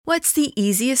What's the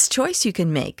easiest choice you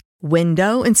can make?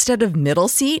 Window instead of middle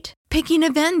seat? Picking a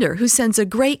vendor who sends a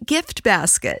great gift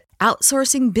basket?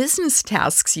 Outsourcing business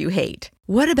tasks you hate?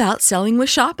 What about selling with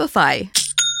Shopify?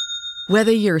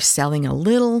 Whether you're selling a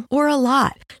little or a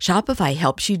lot, Shopify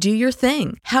helps you do your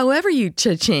thing, however you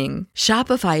cha-ching.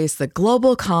 Shopify is the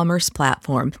global commerce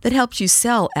platform that helps you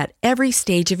sell at every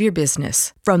stage of your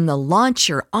business. From the launch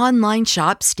your online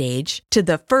shop stage to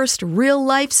the first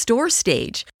real-life store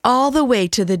stage, all the way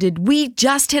to the did we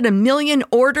just hit a million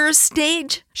orders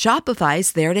stage.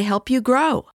 Shopify's there to help you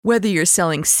grow. Whether you're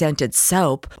selling scented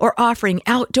soap or offering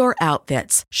outdoor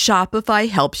outfits, Shopify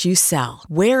helps you sell.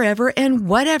 Wherever and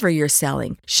whatever you're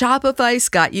selling, Shopify's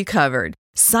got you covered.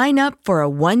 Sign up for a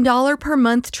 $1 per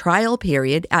month trial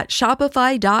period at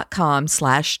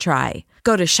shopify.com/try.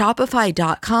 Go to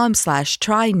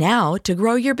shopify.com/try now to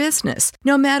grow your business,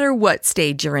 no matter what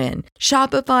stage you're in.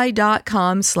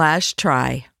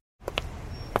 Shopify.com/try.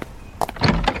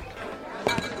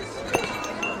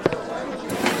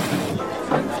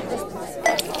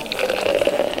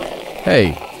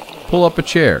 Hey, pull up a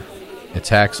chair. It's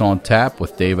Hacks on Tap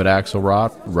with David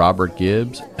Axelrod, Robert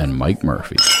Gibbs, and Mike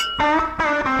Murphy.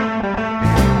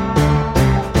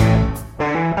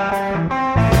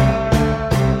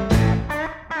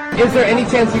 Is there any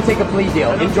chance you take a plea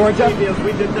deal in Georgia? Plea deals.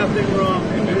 We did nothing wrong,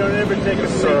 and we don't ever take a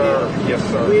plea deal. Yes,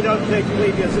 sir. We don't take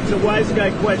plea deals. It's a wise guy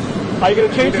question. Are you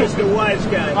going to change this? The wise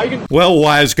guy. Well,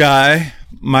 wise guy,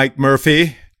 Mike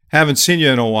Murphy. Haven't seen you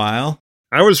in a while.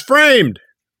 I was framed.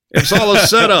 It's all a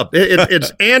setup.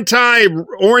 It's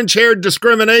anti-orange-haired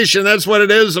discrimination. That's what it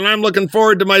is, and I'm looking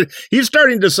forward to my... He's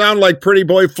starting to sound like Pretty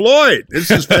Boy Floyd. This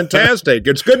is fantastic.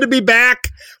 It's good to be back.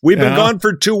 We've been gone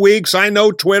for 2 weeks. I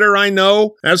know Twitter. I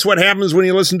know. That's what happens when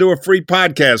you listen to a free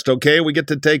podcast, okay? We get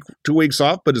to take 2 weeks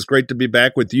off, but it's great to be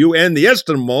back with you and the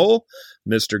estimable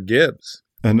Mr. Gibbs.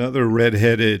 Another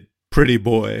redheaded pretty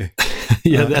boy.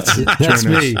 Yeah, that's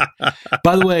me.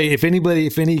 By the way, if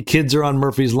any kids are on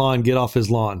Murphy's lawn, get off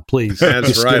his lawn, please.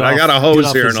 That's right. I got a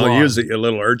hose here, and I'll use it, you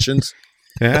little urchins.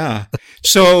 Yeah.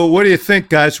 So what do you think,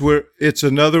 guys? It's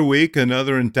another week,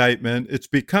 another indictment. It's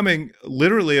becoming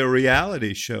literally a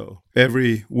reality show.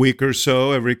 Every week or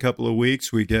so, every couple of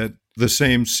weeks, we get the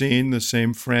same scene, the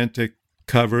same frantic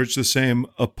coverage, the same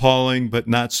appalling but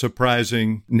not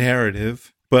surprising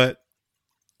narrative. But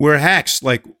we're hacks.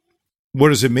 Like, what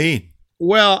does it mean?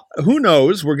 Well, who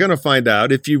knows? We're going to find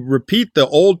out. If you repeat the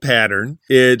old pattern,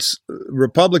 it's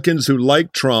Republicans who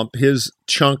like Trump, his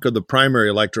chunk of the primary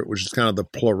electorate, which is kind of the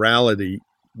plurality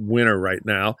winner right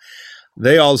now.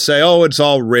 They all say, oh, it's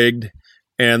all rigged,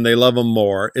 and they love him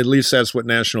more. At least that's what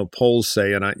national polls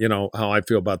say, and you know how I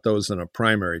feel about those in a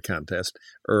primary contest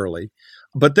early.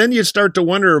 But then you start to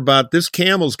wonder about this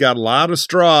camel's got a lot of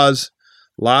straws.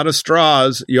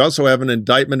 You also have an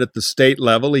indictment at the state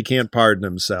level. He can't pardon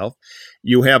himself.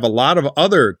 You have a lot of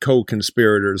other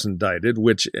co-conspirators indicted,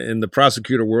 which in the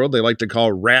prosecutor world, they like to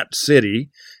call Rat City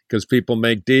because people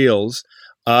make deals.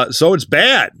 So it's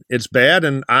bad. It's bad.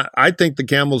 And I think the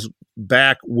camel's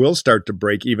back will start to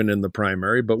break even in the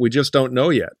primary, but we just don't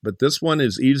know yet. But this one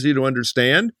is easy to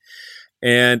understand.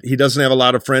 And he doesn't have a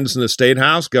lot of friends in the state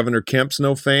house. Governor Kemp's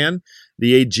no fan.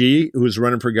 The AG, who's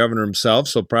running for governor himself,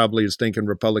 so probably is thinking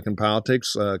Republican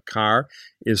politics, Carr,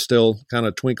 is still kind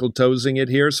of twinkle-toesing it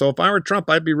here. So if I were Trump,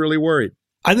 I'd be really worried.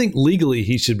 I think legally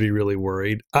he should be really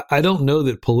worried. I don't know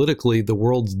that politically the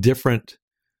world's different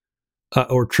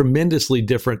or tremendously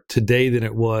different today than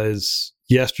it was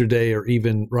yesterday or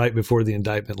even right before the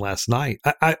indictment last night.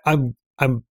 I've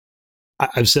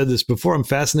said this before. I'm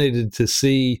fascinated to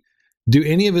see, do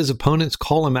any of his opponents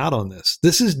call him out on this?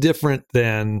 This is different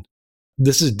than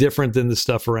the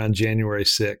stuff around January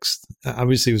 6th.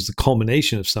 Obviously, it was the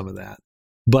culmination of some of that.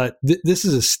 But this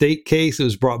is a state case. It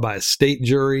was brought by a state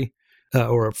jury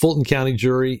or a Fulton County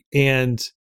jury. And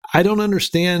I don't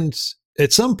understand,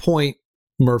 at some point,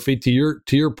 Murphy, to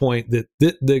your point, that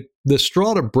the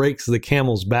straw that breaks the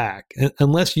camel's back,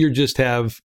 unless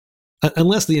the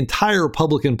entire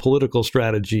Republican political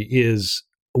strategy is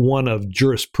one of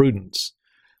jurisprudence.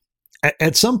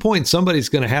 At some point, somebody's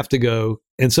going to have to go,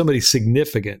 and somebody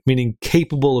significant, meaning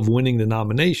capable of winning the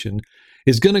nomination,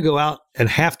 is going to go out and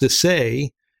have to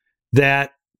say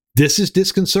that this is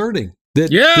disconcerting.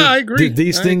 I agree.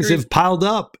 These things have piled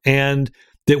up, and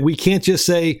that we can't just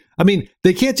say,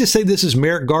 they can't just say this is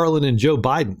Merrick Garland and Joe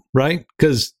Biden, right?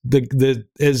 Because the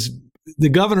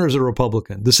governor's a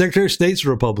Republican, the Secretary of State's a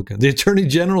Republican, the Attorney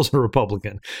General's a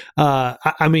Republican.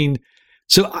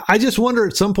 So I just wonder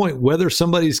at some point whether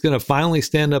somebody's going to finally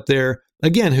stand up there,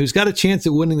 again, who's got a chance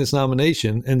at winning this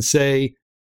nomination and say,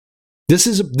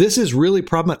 This is really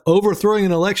problematic. Overthrowing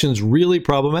an election is really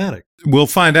problematic. We'll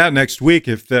find out next week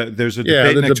if there's a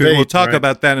debate next week. We'll talk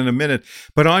about that in a minute.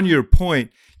 But on your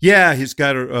point, yeah, he's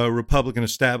got a Republican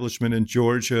establishment in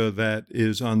Georgia that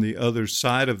is on the other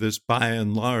side of this by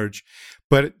and large.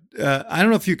 But I don't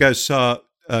know if you guys saw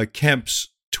Kemp's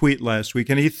tweet last week,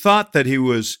 and he thought that he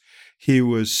was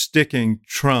sticking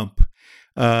Trump,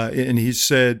 and he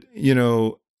said,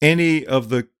 any of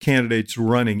the candidates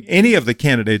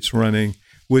running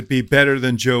would be better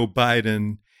than Joe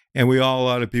Biden, and we all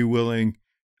ought to be willing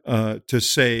to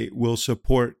say we'll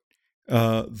support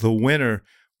the winner.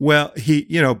 Well,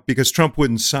 because Trump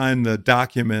wouldn't sign the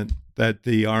document that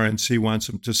the RNC wants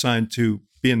him to sign to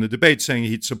be in the debate, saying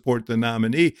he'd support the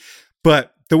nominee.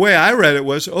 But the way I read it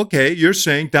was, okay, you're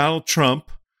saying Donald Trump,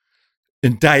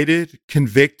 indicted,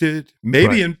 convicted,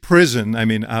 maybe in prison, I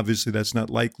mean, obviously that's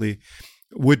not likely,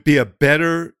 would be a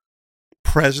better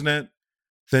president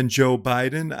than Joe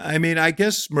Biden. I mean, I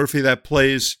guess, Murphy, that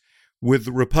plays with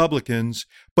the Republicans,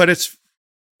 but it's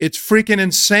freaking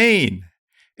insane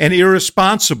and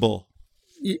irresponsible.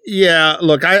 Yeah,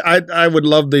 look, I would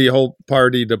love the whole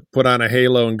party to put on a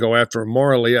halo and go after him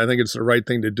morally. I think it's the right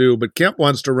thing to do. But Kemp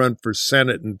wants to run for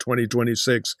Senate in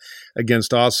 2026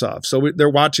 against Ossoff. So they're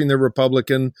watching the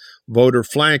Republican voter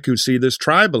flank who see this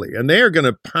tribally. And they are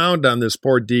going to pound on this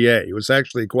poor DA. It was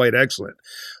actually quite excellent.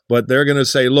 But they're going to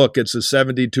say, look, it's a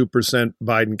 72%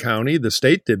 Biden county. The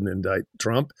state didn't indict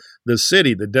Trump. The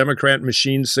city, the Democrat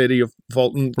machine city of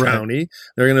Fulton County,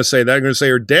 they're going to say that. They're going to say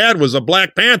her dad was a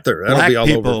Black Panther. That'll be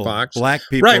all over Fox. Black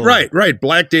people. Right.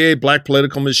 Black DA, black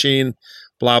political machine,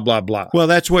 blah, blah, blah. Well,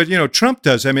 that's what, Trump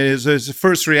does. I mean, his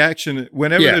first reaction,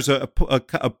 whenever there's a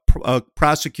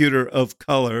prosecutor of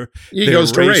color, he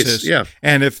goes to race. Yeah.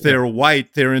 And if they're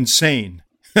white, they're insane.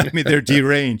 I mean, they're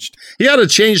deranged. He ought to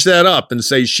change that up and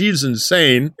say she's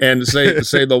insane and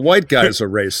say the white guys are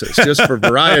racist, just for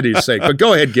variety's sake. But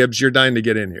go ahead, Gibbs. You're dying to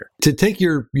get in here. To take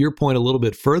your point a little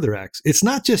bit further, Axe, it's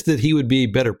not just that he would be a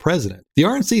better president. The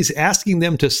RNC is asking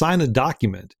them to sign a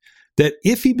document that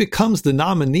if he becomes the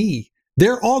nominee,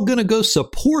 they're all going to go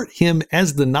support him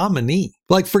as the nominee.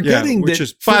 Like forgetting which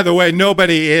is, by the way,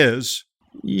 nobody is.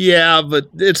 Yeah, but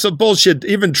it's a bullshit.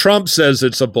 Even Trump says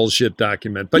it's a bullshit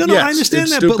document. But yes, I understand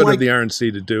it's that, stupid but of the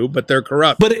RNC to do, but they're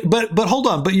corrupt. But hold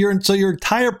on. But your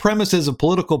entire premise as a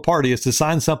political party is to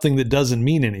sign something that doesn't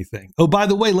mean anything. Oh, by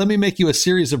the way, let me make you a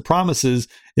series of promises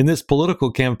in this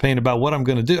political campaign about what I'm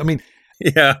going to do. I mean,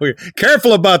 yeah, we're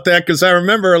careful about that because I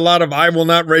remember a lot of I will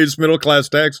not raise middle class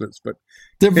taxes, but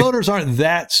their voters aren't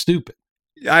that stupid.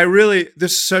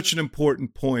 This is such an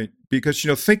important point because,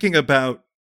 thinking about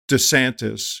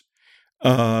DeSantis,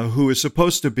 who is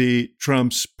supposed to be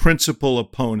Trump's principal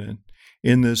opponent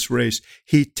in this race,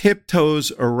 he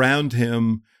tiptoes around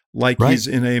him like he's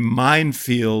in a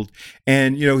minefield,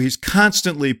 and he's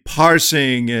constantly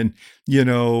parsing. And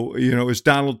did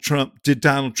Donald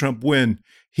Trump win?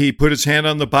 He put his hand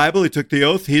on the Bible. He took the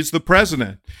oath. He's the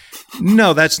president.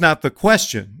 No, that's not the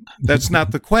question. That's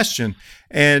not the question.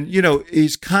 And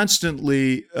he's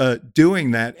constantly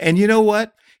doing that. And you know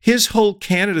what? His whole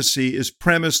candidacy is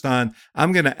premised on,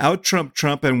 I'm going to out-Trump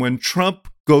Trump, and when Trump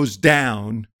goes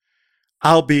down,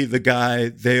 I'll be the guy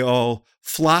they all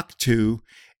flock to.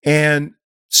 And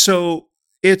so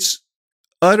it's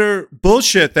utter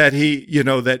bullshit that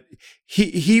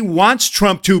he wants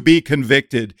Trump to be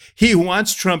convicted. He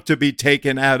wants Trump to be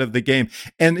taken out of the game.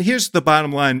 And here's the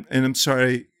bottom line, and I'm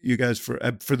sorry, you guys, for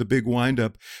the big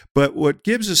windup, but what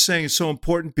Gibbs is saying is so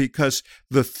important because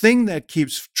the thing that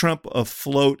keeps Trump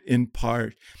afloat in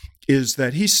part is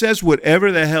that he says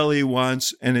whatever the hell he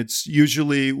wants, and it's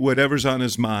usually whatever's on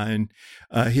his mind.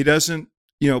 He doesn't,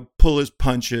 pull his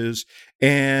punches,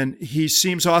 and he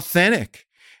seems authentic.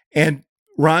 And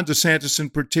Ron DeSantis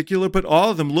in particular, but all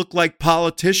of them look like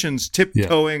politicians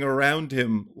tiptoeing around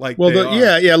him like they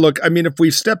are. Yeah. Look, I mean, if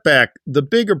we step back, the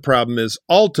bigger problem is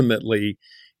ultimately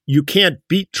you can't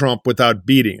beat Trump without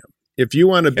beating him. If you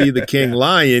want to be the king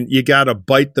lion, you got to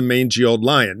bite the mangy old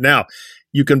lion. Now,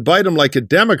 you can bite him like a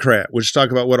Democrat, which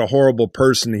talk about what a horrible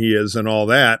person he is and all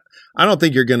that. I don't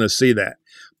think you're going to see that.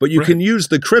 But you can use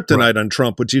the kryptonite on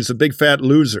Trump, which he's a big fat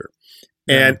loser.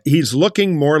 And he's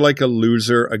looking more like a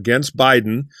loser against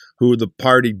Biden, who the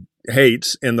party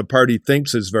hates and the party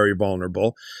thinks is very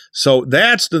vulnerable. So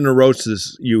that's the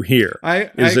neurosis you hear,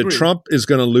 that Trump is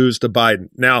going to lose to Biden.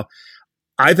 Now,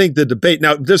 I think the debate –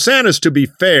 now, DeSantis, to be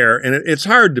fair, and it's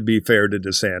hard to be fair to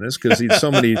DeSantis because he's so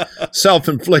many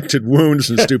self-inflicted wounds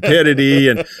and stupidity,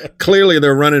 and clearly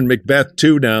they're running Macbeth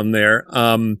 2 down there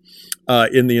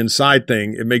in the inside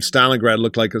thing. It makes Stalingrad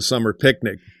look like a summer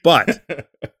picnic. But –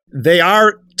 they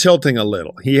are tilting a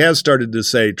little. He has started to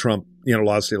say Trump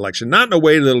lost the election. Not in a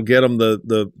way that'll get them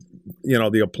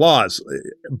the applause,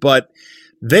 but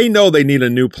they know they need a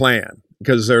new plan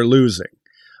because they're losing.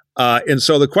 And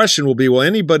so the question will be, will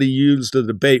anybody use the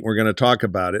debate? We're going to talk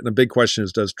about it. And the big question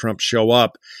is, does Trump show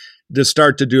up to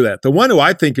start to do that? The one who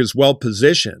I think is well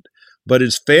positioned, but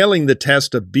is failing the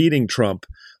test of beating Trump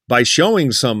by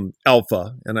showing some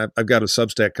alpha, and I've got a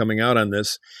Substack coming out on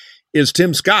this, is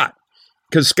Tim Scott.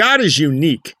 Because Scott is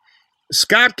unique.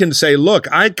 Scott can say,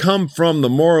 look, I come from the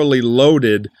morally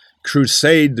loaded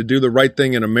crusade to do the right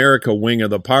thing in America wing of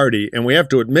the party, and we have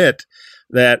to admit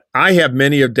that I have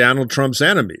many of Donald Trump's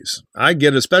enemies. I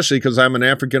get, especially because I'm an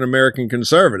African-American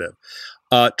conservative.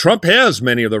 Trump has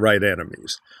many of the right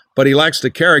enemies, but he lacks the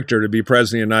character to be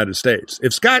president of the United States.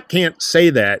 If Scott can't say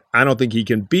that, I don't think he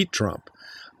can beat Trump.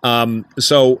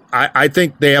 So I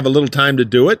think they have a little time to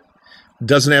do it.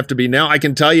 Doesn't have to be now. I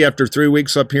can tell you after 3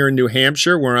 weeks up here in New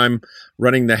Hampshire, where I'm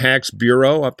running the Hacks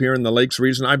Bureau up here in the Lakes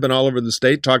region, I've been all over the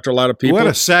state, talked to a lot of people. What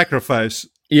a sacrifice.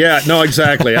 Yeah, no,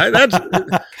 exactly. That's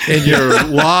in your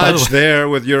lodge there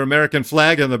with your American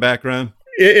flag in the background.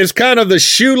 It's kind of the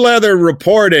shoe leather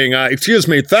reporting. Excuse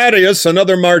me, Thaddeus,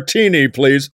 another martini,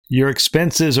 please. Your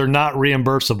expenses are not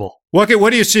reimbursable. What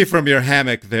do you see from your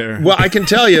hammock there? Well, I can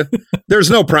tell you, there's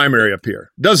no primary up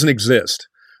here. Doesn't exist.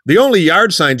 The only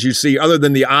yard signs you see, other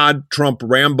than the odd Trump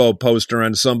Rambo poster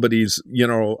on somebody's,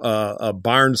 a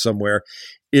barn somewhere,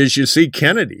 is you see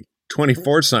Kennedy.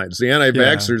 24 signs. The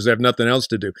anti-vaxxers have nothing else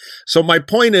to do. So my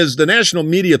point is, the national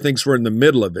media thinks we're in the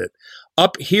middle of it.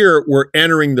 Up here, we're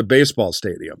entering the baseball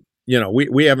stadium.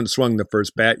 We haven't swung the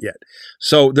first bat yet.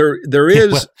 So there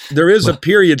is a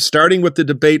period starting with the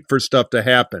debate for stuff to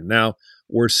happen. Now,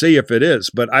 we'll see if it is.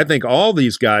 But I think all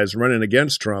these guys running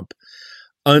against Trump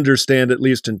understand, at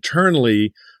least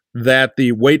internally, that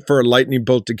the wait for a lightning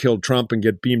bolt to kill Trump and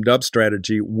get beamed up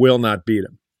strategy will not beat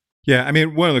him. Yeah, I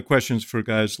mean, one of the questions for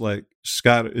guys like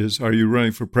Scott is, are you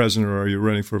running for president or are you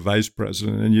running for vice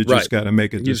president? And you just got to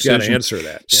make a decision. You just got to answer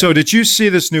that. Yeah. So did you see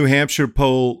this New Hampshire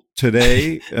poll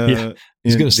today, in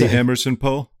the Emerson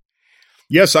poll?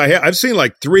 Yes, I have. I've seen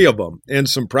like 3 of them and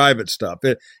some private stuff.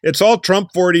 It's all Trump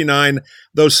 49,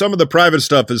 though some of the private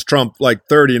stuff is Trump like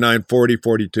 39, 40,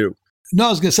 42. No, I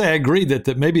was going to say, I agree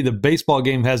that maybe the baseball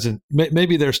game hasn't,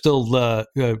 maybe they're still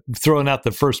throwing out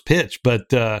the first pitch, but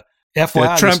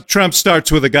FYI. Yeah, Trump starts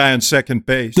with a guy on second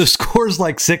base. The score's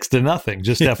like 6-0,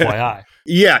 just FYI.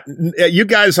 Yeah, you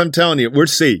guys, I'm telling you, we'll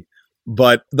see.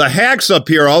 But the hacks up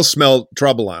here all smell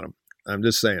trouble on them. I'm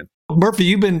just saying. Murphy,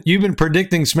 you've been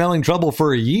predicting smelling trouble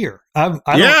for a year. I've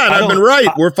been right.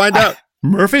 We'll find out.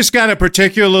 Murphy's got a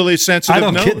particularly sensitive nose.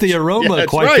 I don't get the aroma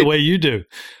quite the way you do.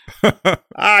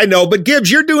 I know, but Gibbs,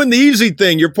 you're doing the easy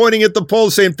thing. You're pointing at the poll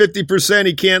saying 50%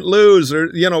 he can't lose, or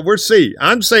we'll see.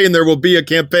 I'm saying there will be a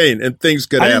campaign and things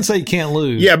could happen. I didn't say he can't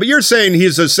lose. Yeah, but you're saying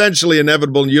he's essentially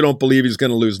inevitable and you don't believe he's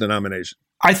going to lose the nomination.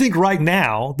 I think right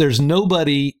now there's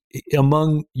nobody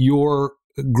among your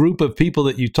group of people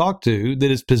that you talk to that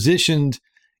is positioned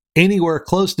anywhere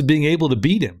close to being able to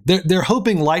beat him. They're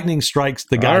hoping lightning strikes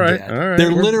the guy dead. All right. They're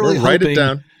literally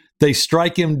hoping they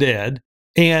strike him dead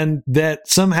and that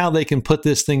somehow they can put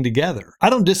this thing together. I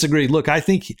don't disagree. Look, I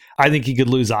think he could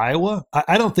lose Iowa.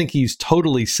 I don't think he's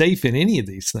totally safe in any of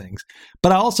these things.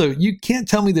 But you can't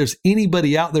tell me there's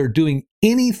anybody out there doing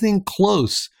anything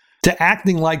close to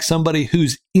acting like somebody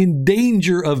who's in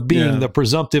danger of being the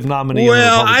presumptive nominee.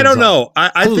 Well, I don't know.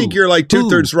 I think you're like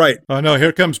 2/3 right. Oh, no,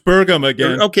 here comes Burgum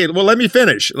again. Okay, well, let me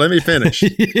finish. Let me finish.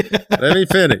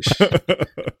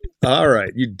 All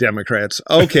right, you Democrats.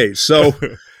 Okay, so...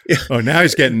 Oh, now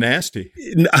he's getting nasty.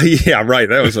 Yeah, right.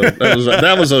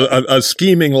 That was a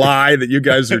scheming lie that you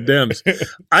guys are Dems.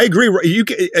 I agree.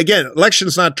 Again,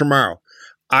 election's not tomorrow.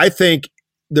 I think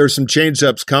there's some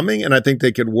change-ups coming, and I think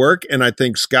they could work. And I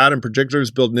think Scott, in particular,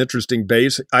 has built an interesting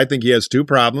base. I think he has 2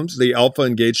 problems: the alpha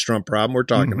engaged Trump problem we're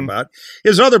talking about.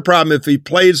 His other problem, if he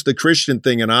plays the Christian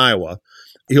thing in Iowa,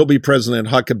 he'll be President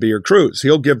Huckabee or Cruz.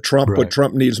 He'll give Trump what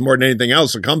Trump needs more than anything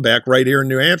else, a comeback right here in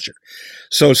New Hampshire.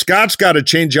 So Scott's got to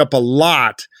change up a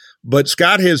lot, but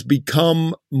Scott has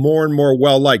become more and more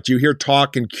well-liked. You hear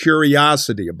talk and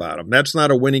curiosity about him. That's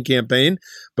not a winning campaign,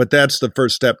 but that's the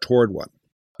first step toward one.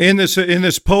 In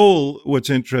this poll, what's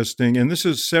interesting, and this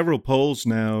is several polls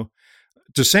now,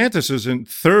 DeSantis is in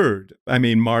third. I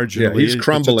mean, marginally. Yeah, he's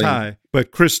crumbling. It's a tie.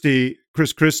 But Chris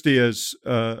Christie has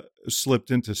slipped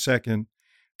into second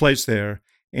place there,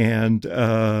 and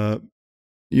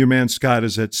your man Scott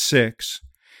is at 6.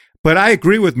 But I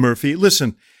agree with Murphy.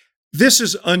 Listen, this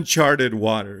is uncharted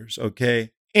waters,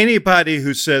 okay? Anybody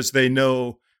who says they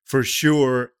know for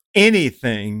sure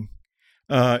anything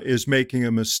is making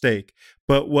a mistake.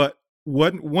 But what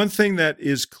one thing that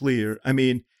is clear, I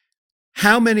mean,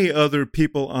 how many other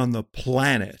people on the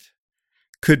planet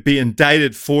could be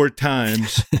indicted 4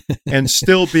 times and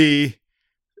still be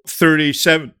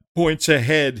 37 points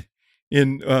ahead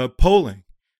in polling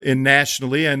in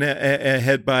nationally and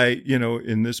ahead by,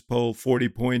 in this poll, 40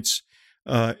 points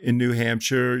in New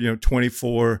Hampshire,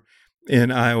 24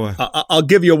 in Iowa. I'll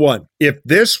give you one. If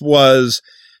this was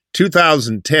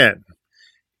 2010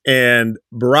 and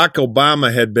Barack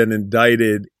Obama had been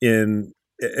indicted in,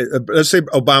 let's say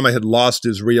Obama had lost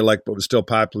his reelect but was still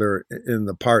popular in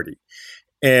the party,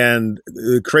 and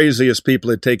the craziest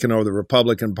people had taken over the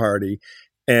Republican Party,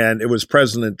 and it was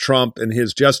President Trump and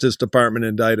his Justice Department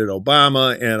indicted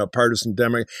Obama and a partisan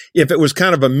Democrat. If it was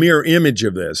kind of a mirror image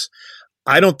of this,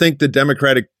 I don't think the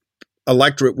Democratic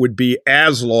electorate would be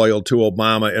as loyal to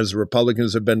Obama as the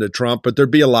Republicans have been to Trump, but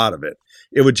there'd be a lot of it.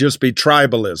 It would just be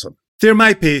tribalism. There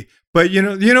might be, but you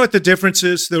know what the difference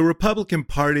is? The Republican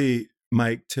Party,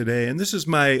 Mike, today, and this is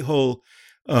my whole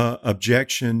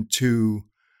objection to,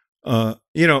 I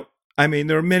mean,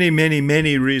 there are many, many,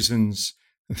 many reasons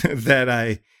that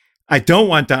I don't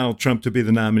want Donald Trump to be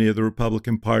the nominee of the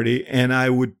Republican Party, and I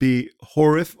would be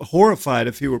horrified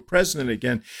if he were president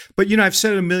again. But, I've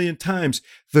said it a million times,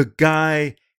 the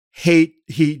guy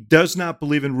he does not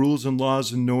believe in rules and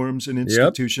laws and norms and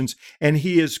institutions, and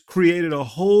he has created a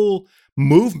whole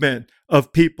movement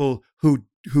of people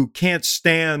who can't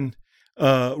stand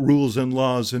rules and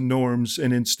laws and norms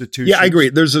and institutions. Yeah, I agree.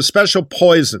 There's a special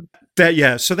poison.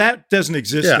 So that doesn't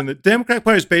exist. And the Democratic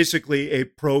Party is basically a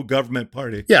pro-government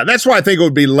party. Yeah, that's why I think it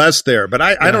would be less there. But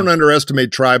I don't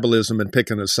underestimate tribalism and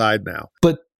picking a side now.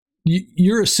 But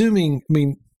you're assuming, I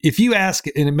mean, if you ask,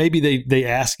 and maybe they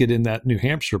ask it in that New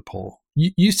Hampshire poll,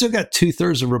 you still got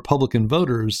 2/3 of Republican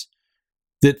voters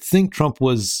that think Trump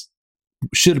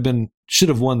should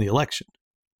have won the election,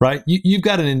 right? You've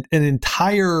got an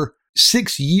entire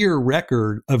 6-year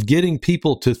record of getting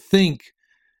people to think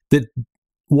that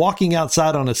walking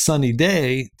outside on a sunny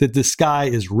day that the sky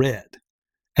is red.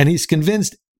 And he's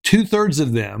convinced 2/3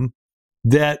 of them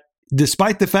that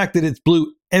despite the fact that it's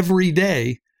blue every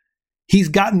day, he's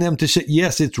gotten them to say,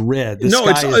 yes, it's red.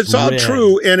 It's all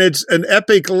true, and it's an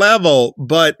epic level,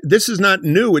 but this is not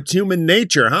new. It's human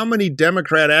nature. How many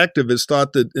Democrat activists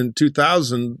thought that in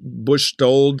 2000 Bush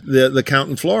stole the count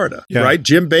in Florida, right?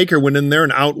 Jim Baker went in there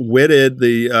and outwitted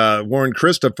the Warren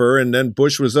Christopher, and then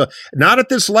Bush was not at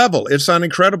this level. It's on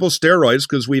incredible steroids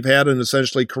because we've had an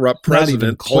essentially corrupt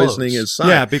president poisoning his son.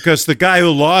 Yeah, because the guy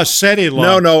who lost said he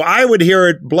lost. No, I would hear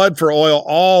it blood for oil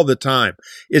all the time.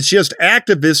 It's just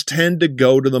activists tend to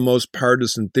go to the most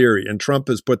partisan theory, and Trump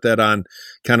has put that on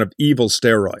kind of evil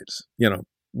steroids,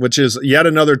 which is yet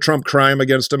another Trump crime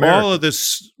against America. All of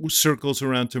this circles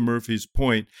around to Murphy's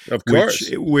point, of course,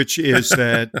 which is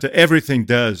that everything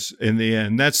does in the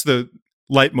end. That's the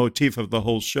leitmotif of the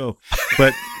whole show.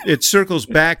 But it circles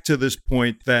back to this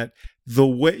point that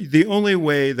the only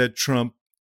way that Trump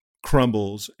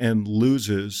crumbles and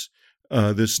loses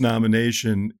this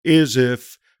nomination is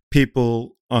if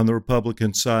people on the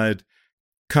Republican side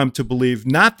come to believe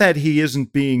not that he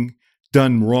isn't being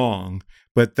done wrong,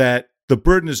 but that the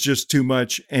burden is just too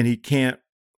much and he can't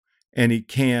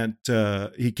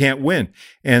win.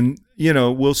 And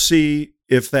we'll see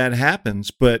if that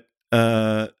happens. But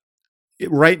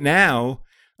right now,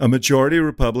 a majority of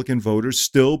Republican voters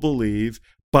still believe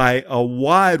by a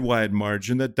wide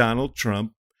margin that Donald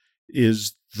Trump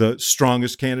is the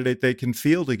strongest candidate they can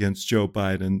field against Joe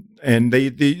Biden. And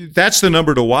that's the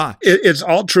number to watch. It's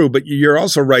all true, but you're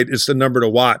also right. It's the number to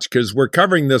watch because we're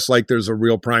covering this like there's a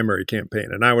real primary campaign.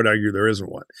 And I would argue there isn't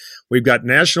one. We've got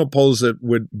national polls that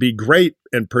would be great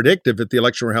and predictive if the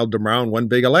election were held tomorrow in one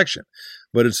big election.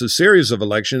 But it's a series of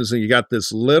elections, and you got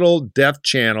this little death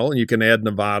channel, and you can add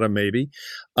Nevada maybe,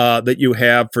 that you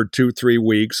have for 2-3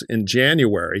 weeks in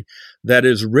January. That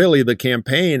is really the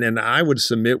campaign, and I would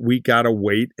submit we got to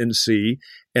wait and see.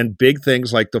 And big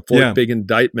things like the fourth big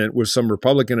indictment with some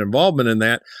Republican involvement in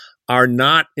that are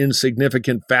not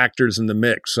insignificant factors in the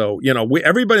mix. So,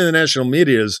 everybody in the national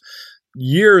media is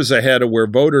years ahead of where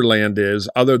voter land is,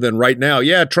 other than right now.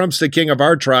 Yeah, Trump's the king of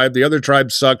our tribe. The other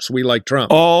tribe sucks. We like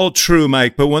Trump. All true,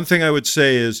 Mike. But one thing I would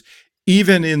say is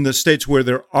even in the states where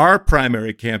there are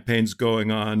primary campaigns going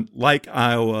on, like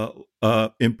Iowa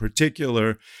in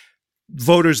particular,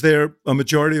 voters there, a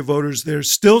majority of voters there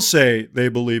still say they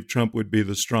believe Trump would be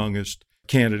the strongest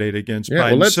candidate against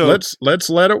Biden. Well, let's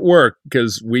let it work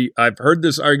because I've heard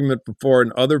this argument before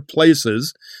in other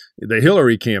places, the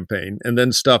Hillary campaign, and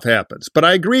then stuff happens. But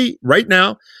I agree. Right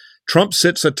now, Trump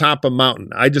sits atop a mountain.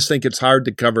 I just think it's hard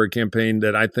to cover a campaign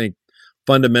that I think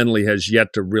fundamentally has yet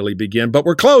to really begin. But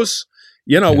we're close.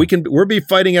 we'll be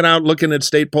fighting it out looking at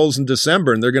state polls in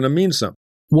December, and they're going to mean something.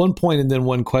 One point and then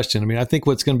one question. I mean, I think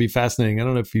what's going to be fascinating, I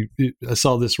don't know if I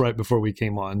saw this right before we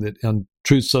came on, that on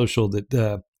Truth Social,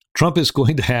 that Trump is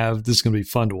going to have, this is going to be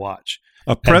fun to watch.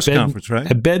 A press conference, right?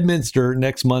 At Bedminster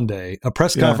next Monday, a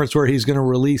press conference where he's going to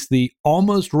release the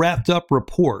almost wrapped up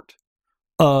report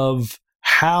of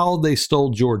how they stole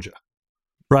Georgia,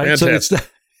 right? Fantastic.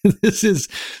 So it's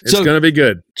going to be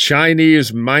good.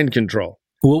 Chinese mind control.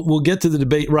 We'll get to the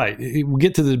debate, right? We'll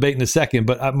get to the debate in a second,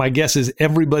 but my guess is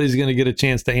everybody's going to get a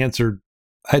chance to answer.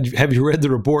 Have you read the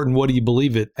report and what do you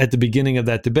believe it at the beginning of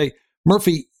that debate?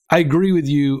 Murphy, I agree with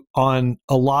you on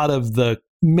a lot of the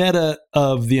meta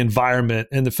of the environment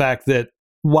and the fact that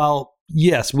while,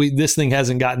 yes, this thing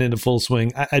hasn't gotten into full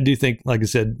swing, I do think, like I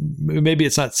said, maybe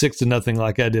it's not 6-0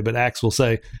 like I did, but Axe will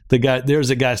say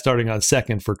there's a guy starting on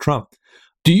second for Trump.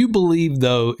 Do you believe,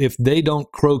 though, if they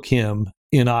don't croak him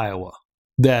in Iowa,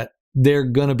 that they're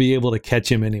going to be able to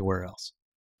catch him anywhere else?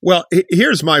 Well,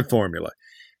 here's my formula.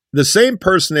 The same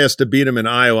person has to beat him in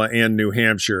Iowa and New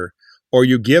Hampshire, or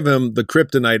you give him the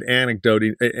kryptonite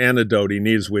antidote he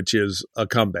needs, which is a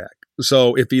comeback.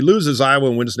 So if he loses Iowa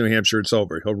and wins New Hampshire, it's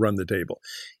over. He'll run the table.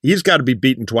 He's got to be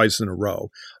beaten twice in a row,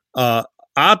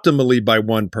 optimally by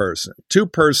one person.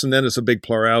 Two-person, then it's a big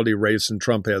plurality race, and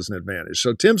Trump has an advantage.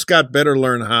 So Tim Scott better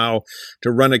learn how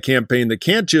to run a campaign that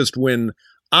can't just win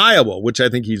Iowa, which I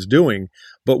think he's doing,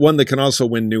 but one that can also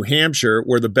win New Hampshire,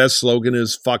 where the best slogan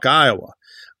is "fuck Iowa."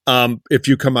 If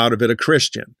you come out of it a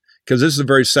Christian, because this is a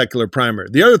very secular primary.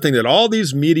 The other thing that all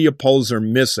these media polls are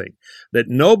missing, that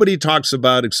nobody talks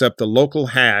about except the local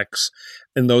hacks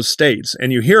in those states,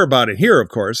 and you hear about it here, of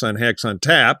course, on Hacks on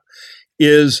Tap,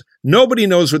 is nobody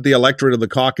knows what the electorate of the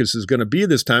caucus is going to be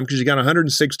this time because you got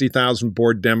 160,000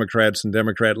 bored Democrats and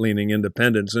Democrat-leaning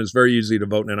independents, and it's very easy to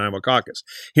vote in an Iowa caucus.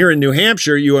 Here in New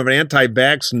Hampshire, you have an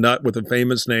anti-vax nut with a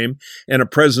famous name and a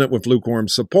president with lukewarm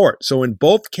support. So in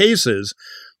both cases,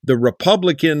 the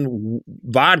Republican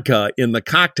vodka in the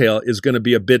cocktail is going to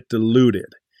be a bit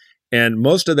diluted. And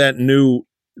most of that new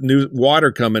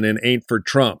water coming in ain't for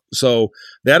Trump. So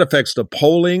that affects the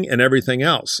polling and everything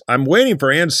else. I'm waiting for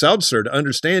Ann Seltzer to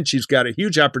understand she's got a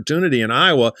huge opportunity in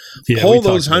Iowa. Poll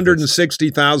those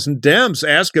 160,000 Dems.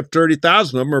 Ask if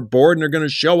 30,000 of them are bored and they're going to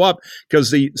show up,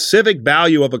 because the civic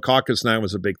value of a caucus now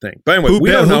is a big thing. But anyway,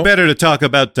 who better to talk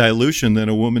about dilution than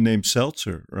a woman named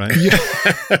Seltzer, right?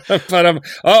 But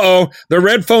the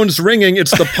red phone's ringing.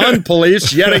 It's the pun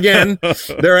police yet again.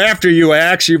 They're after you,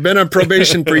 Axe. You've been on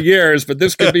probation for years, but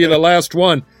this could be the last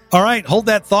one. All right, hold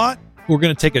that thought. We're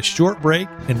going to take a short break,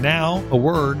 and now a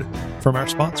word from our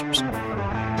sponsors.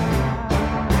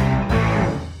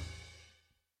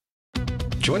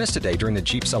 Join us today during the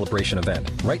Jeep Celebration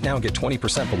event. Right now, get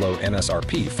 20% below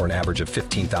MSRP for an average of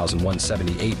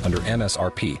 $15,178 under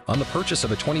MSRP on the purchase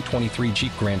of a 2023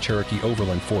 Jeep Grand Cherokee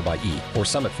Overland 4xE or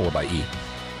Summit 4xE.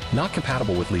 Not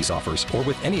compatible with lease offers or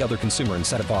with any other consumer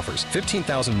incentive offers.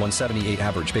 $15,178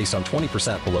 average based on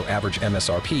 20% below average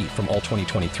MSRP from all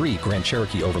 2023 Grand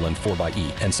Cherokee Overland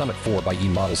 4xE and Summit 4xE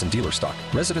models in dealer stock.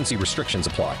 Residency restrictions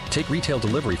apply. Take retail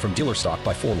delivery from dealer stock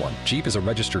by 4/1. Jeep is a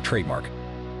registered trademark.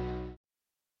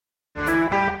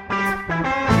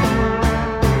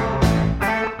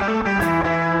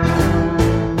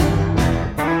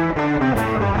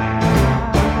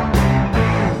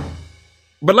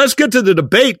 But let's get to the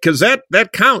debate, because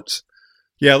that counts.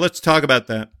 Yeah, let's talk about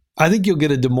that. I think you'll get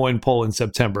a Des Moines poll in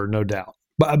September, no doubt.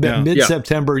 But I bet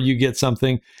mid-September you get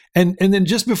something. And then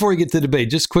just before we get to the debate,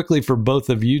 just quickly for both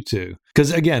of you two,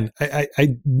 because again, I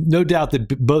no doubt that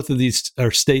both of these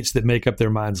are states that make up their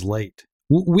minds late.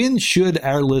 When should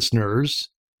our listeners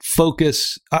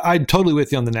focus? I'm totally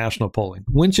with you on the national polling.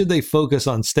 When should they focus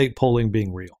on state polling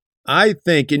being real? I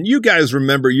think, and you guys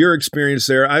remember your experience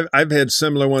there. I've had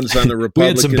similar ones on the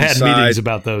Republican side. We had some bad meetings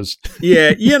about those.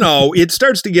 Yeah, it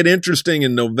starts to get interesting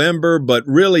in November, but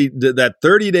really that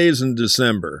 30 days in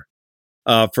December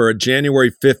for a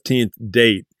January 15th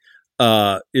date,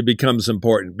 it becomes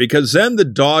important, because then the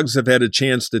dogs have had a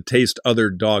chance to taste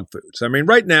other dog foods. I mean,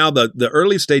 right now, the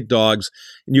early state dogs,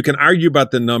 and you can argue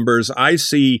about the numbers. I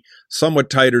see somewhat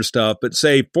tighter stuff, but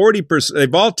say 40%,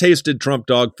 they've all tasted Trump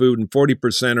dog food, and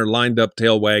 40% are lined up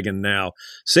tail wagging now.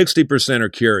 60% are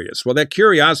curious. Well, that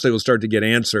curiosity will start to get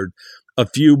answered a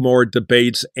few more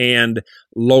debates and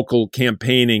local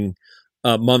campaigning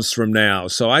months from now.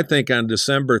 So I think on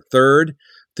December 3rd,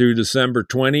 through December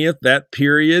 20th, that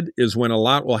period is when a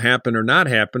lot will happen or not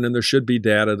happen, and there should be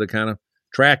data to kind of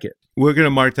track it. We're going to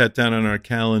mark that down on our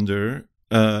calendar.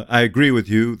 I agree with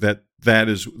you that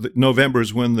is November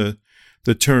is when the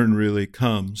turn really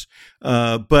comes.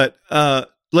 But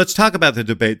let's talk about the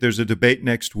debate. There's a debate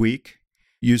next week.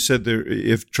 you said there,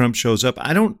 if Trump shows up,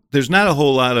 there's not a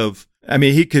whole lot of, I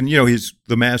mean, he can, he's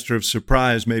the master of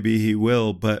surprise. Maybe he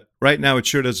will, but right now it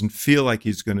sure doesn't feel like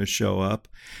he's going to show up.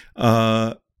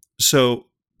 So,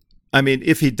 I mean,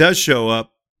 if he does show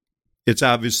up, it's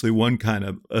obviously one kind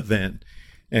of event,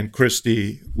 and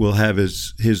Christie will have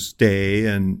his day,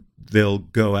 and they'll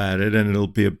go at it, and it'll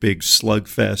be a big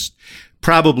slugfest,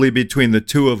 probably between the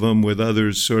two of them, with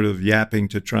others sort of yapping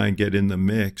to try and get in the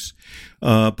mix.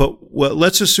 But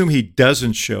let's assume he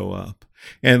doesn't show up.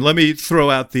 And let me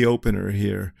throw out the opener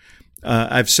here.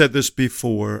 I've said this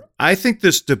before. I think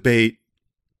this debate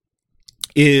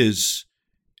is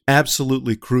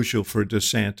absolutely crucial for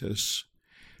DeSantis,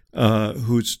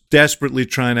 who's desperately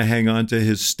trying to hang on to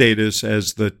his status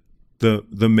as the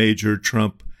major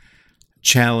Trump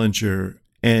challenger.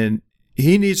 And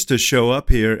he needs to show up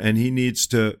here, and he needs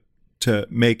to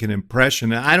make an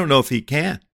impression. And I don't know if he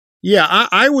can. Yeah,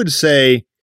 I would say,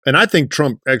 and I think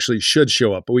Trump actually should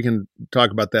show up, but we can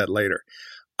talk about that later.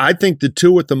 I think the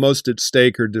two with the most at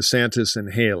stake are DeSantis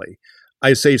and Haley.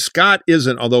 I say Scott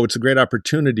isn't, although it's a great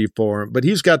opportunity for him, but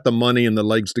he's got the money and the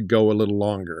legs to go a little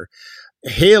longer.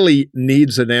 Haley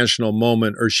needs a national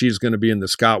moment, or she's going to be in the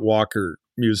Scott Walker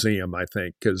Museum, I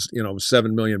think, because,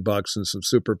 $7 million and some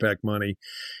super PAC money.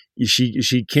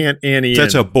 She can't ante.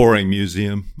 That's a boring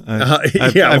museum. I've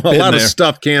a lot of there.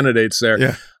 Stuffed candidates there.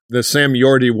 Yeah. The Sam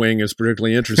Yorty wing is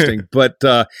particularly interesting. But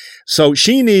so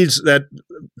she needs that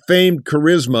famed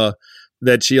charisma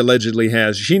that she allegedly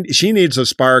has. She needs a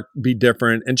spark, be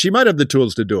different, and she might have the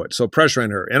tools to do it. So pressure on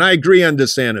her. And I agree on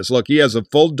DeSantis. Look, he has a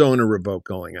full donor revoke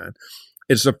going on.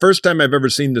 It's the first time I've ever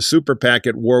seen the super PAC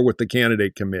at war with the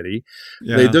candidate committee.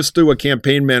 Yeah. They just threw a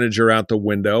campaign manager out the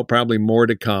window, probably more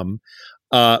to come.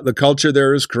 The culture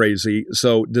there is crazy.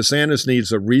 So DeSantis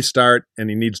needs a restart, and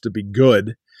he needs to be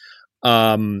good.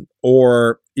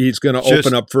 Or he's going to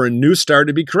open up for a new star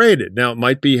to be created. Now, it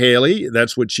might be Haley.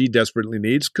 That's what she desperately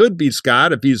needs. Could be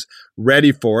Scott if he's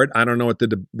ready for it. I don't know what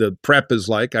the prep is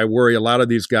like. I worry a lot of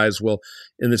these guys will,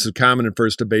 and this is common in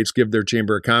first debates, give their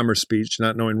Chamber of Commerce speech,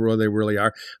 not knowing who they really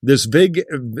are. This big,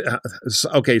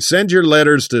 send your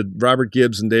letters to Robert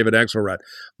Gibbs and David Axelrod,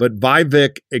 but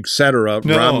Vivek, etc.,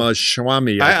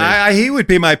 Ramaswamy, he would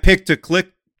be my pick to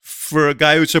click for a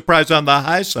guy who's surprised on the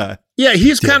high side. Yeah,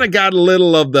 he's kind of got a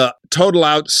little of the total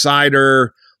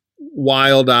outsider,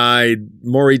 wild-eyed,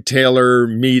 Maury Taylor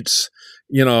meets,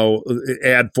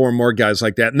 add four more guys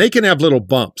like that. And they can have little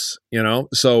bumps,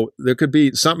 so there could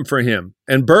be something for him.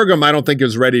 And Burgum, I don't think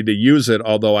is ready to use it,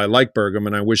 although I like Burgum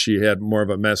and I wish he had more of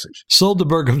a message. Sold the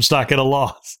Burgum stock at a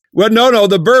loss. Well, no,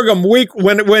 the Burgum week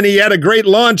when he had a great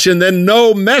launch and then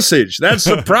no message. That's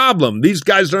the problem. These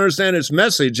guys don't understand his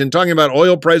message, and talking about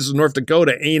oil prices in North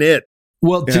Dakota ain't it.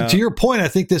 Well, to your point, I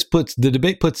think the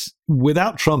debate puts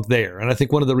without Trump there. And I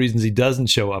think one of the reasons he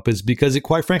doesn't show up is because it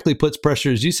quite frankly puts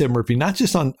pressure, as you said, Murphy, not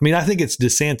just on, I think it's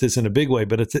DeSantis in a big way,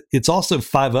 but it's also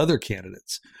 5 other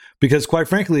candidates. Because quite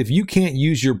frankly, if you can't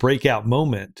use your breakout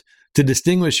moment to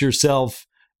distinguish yourself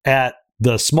at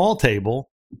the small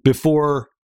table before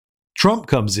Trump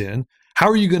comes in, how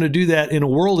are you going to do that in a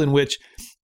world in which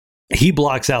he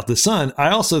blocks out the sun?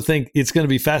 I also think it's going to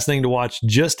be fascinating to watch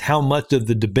just how much of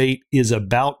the debate is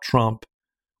about Trump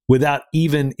without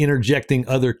even interjecting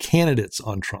other candidates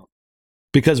on Trump.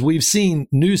 Because we've seen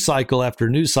news cycle after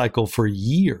news cycle for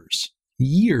years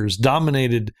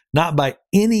dominated not by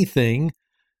anything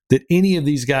that any of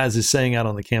these guys is saying out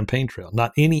on the campaign trail,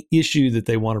 not any issue that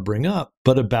they want to bring up,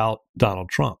 but about Donald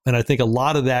Trump. And I think a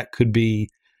lot of that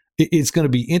it's going to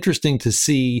be interesting to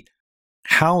see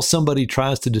how somebody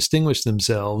tries to distinguish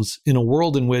themselves in a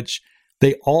world in which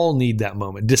they all need that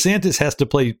moment. DeSantis has to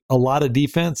play a lot of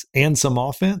defense and some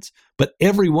offense, but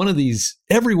every one of these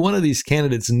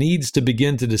candidates needs to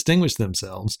begin to distinguish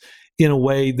themselves in a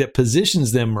way that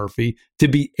positions them, Murphy, to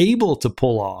be able to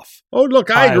pull off. Oh, look,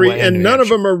 I Iowa agree. And none of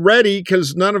Hampshire. them are ready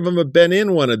because none of them have been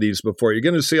in one of these before. You're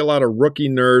going to see a lot of rookie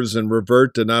nerves and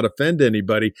revert to not offend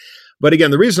anybody. But again,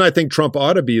 the reason I think Trump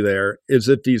ought to be there is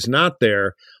if he's not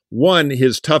there, 1,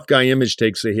 his tough guy image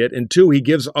takes a hit, and 2, he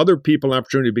gives other people an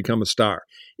opportunity to become a star.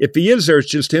 If he is there,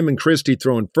 it's just him and Christie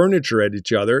throwing furniture at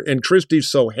each other, and Christie's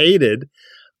so hated,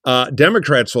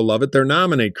 Democrats will love it. They'll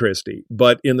nominate Christie.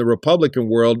 But in the Republican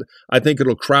world, I think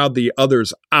it'll crowd the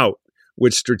others out,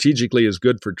 which strategically is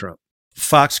good for Trump.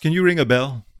 Fox, can you ring a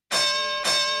bell?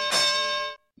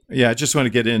 Yeah, I just want to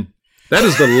get in. That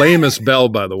is the lamest bell,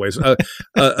 by the way.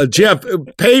 Jeff,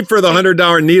 pay for the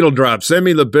 $100 needle drop. Send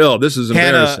me the bill. This is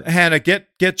embarrassing. Hannah, get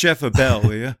Jeff a bell,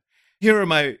 will you? Here are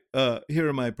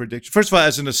my predictions. First of all,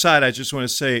 as an aside, I just want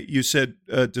to say, you said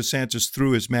DeSantis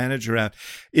threw his manager out.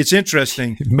 It's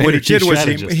interesting. What he did was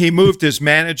he moved his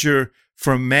manager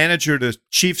from manager to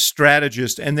chief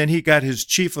strategist, and then he got his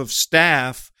chief of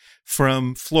staff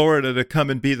from Florida to come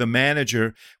and be the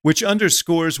manager, which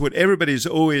underscores what everybody's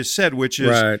always said, which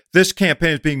is this campaign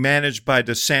is being managed by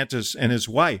DeSantis and his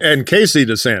wife. And Casey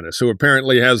DeSantis, who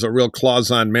apparently has a real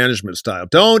clause-on management style.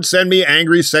 Don't send me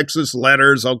angry, sexist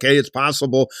letters. Okay, it's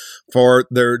possible for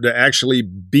there to actually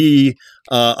be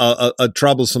a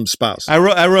troublesome spouse. I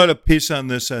wrote a piece on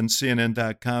this on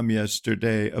CNN.com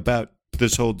yesterday about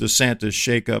this whole DeSantis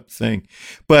shakeup thing.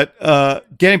 But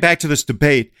getting back to this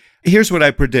debate, here's what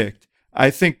I predict. I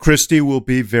think Christie will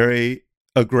be very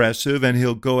aggressive and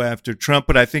he'll go after Trump,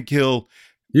 but I think he'll...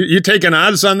 You taking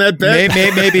odds on that bet?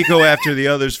 Maybe go after the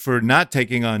others for not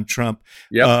taking on Trump.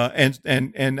 Yep.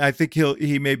 And I think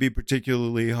he may be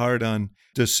particularly hard on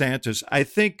DeSantis. I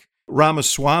think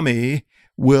Ramaswamy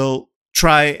will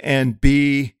try and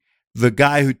be the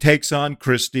guy who takes on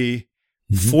Christie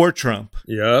for Trump.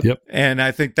 Yep. And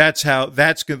I think that's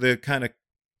the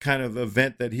kind of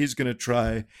event that he's going to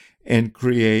try and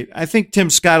create. I think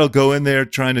Tim Scott will go in there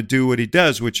trying to do what he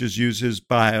does, which is use his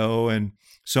bio and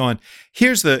so on.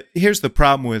 Here's the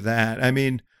problem with that. I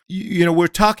mean, we're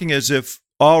talking as if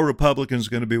all Republicans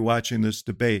are going to be watching this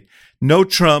debate. No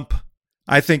Trump,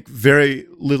 I think very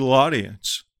little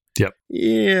audience. Yep.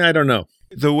 Yeah, I don't know.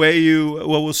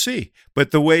 We'll see. But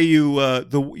the way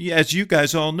as you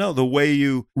guys all know, the way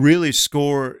you really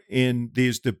score in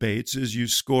these debates is you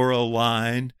score a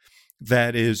line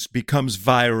that becomes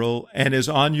viral and is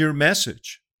on your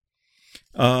message.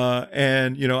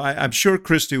 I'm sure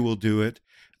Christie will do it.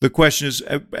 The question is,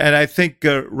 and I think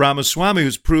Ramaswamy,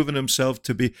 who's proven himself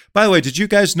to be, by the way, did you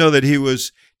guys know that he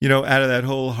was, out of that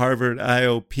whole Harvard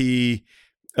IOP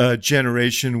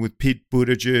generation with Pete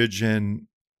Buttigieg and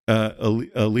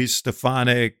Elise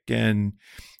Stefanik and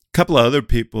a couple of other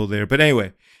people there. But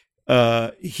anyway,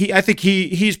 I think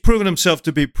he's proven himself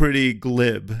to be pretty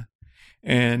glib,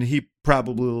 and he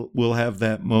probably will have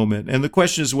that moment. And the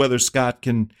question is whether Scott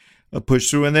can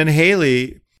push through. And then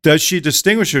Haley, does she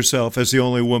distinguish herself as the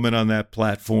only woman on that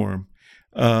platform?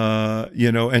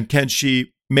 And can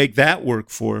she make that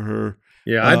work for her?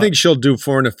 Yeah, I think she'll do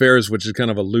foreign affairs, which is kind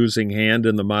of a losing hand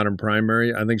in the modern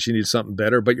primary. I think she needs something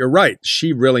better. But you're right.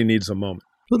 She really needs a moment.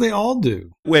 Well, they all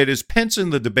do. Wait, is Pence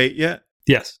in the debate yet?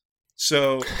 Yes.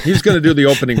 So he's going to do the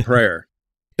opening prayer.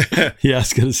 Yeah, I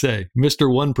was going to say, Mr.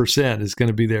 1% is going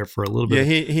to be there for a little bit.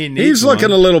 Yeah, he's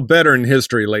looking a little better in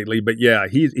history lately, but yeah,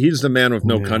 he's the man with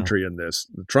no country in this.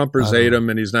 The Trumpers hate him,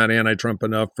 and he's not anti-Trump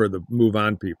enough for the move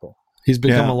on people. He's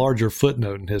become a larger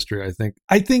footnote in history, I think.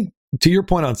 I think, to your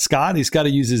point on Scott, he's got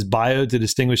to use his bio to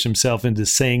distinguish himself into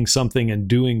saying something and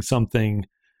doing something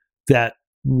that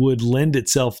would lend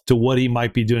itself to what he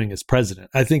might be doing as president.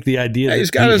 I think the idea that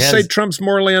he's got to say Trump's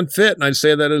morally unfit, and I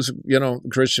say that as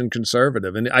Christian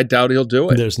conservative, and I doubt he'll do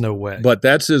it. There's no way. But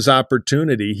that's his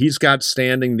opportunity. He's got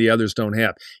standing the others don't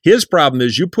have. His problem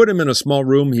is you put him in a small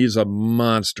room, he's a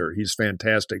monster. He's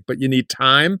fantastic, but you need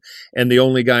time and the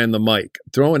only guy in the mic.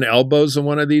 Throwing elbows in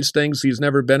one of these things, he's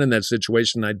never been in that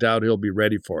situation. I doubt he'll be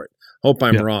ready for it. Hope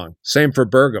I'm wrong. Same for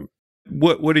Burgum.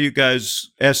 What are you guys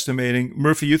estimating?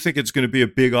 Murphy, you think it's going to be a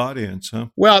big audience, huh?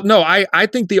 Well, no, I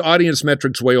think the audience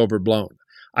metric's way overblown.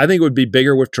 I think it would be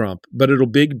bigger with Trump, but it'll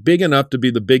be big enough to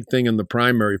be the big thing in the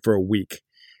primary for a week.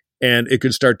 And it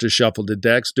could start to shuffle the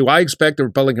decks. Do I expect the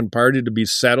Republican Party to be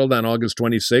settled on August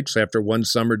 26th after one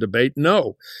summer debate?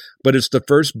 No. But it's the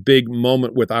first big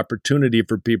moment with opportunity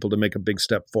for people to make a big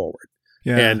step forward.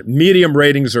 Yeah. And medium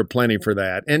ratings are plenty for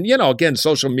that. And, again,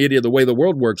 social media, the way the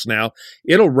world works now,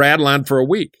 it'll rattle on for a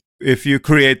week. If you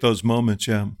create those moments,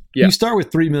 You start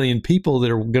with 3 million people that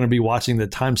are going to be watching the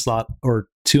time slot, or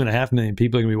 2.5 million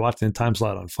people are going to be watching the time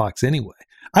slot on Fox anyway.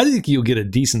 I think you'll get a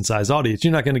decent sized audience.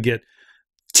 You're not going to get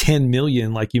 10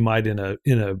 million like you might in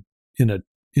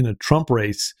a Trump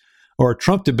race or a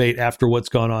Trump debate after what's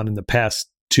gone on in the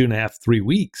past 2.5, 3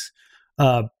 weeks.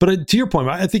 But to your point,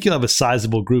 I think you'll have a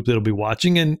sizable group that'll be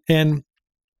watching, and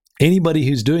anybody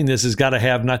who's doing this has got to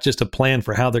have not just a plan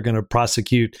for how they're going to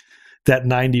prosecute that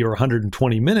 90 or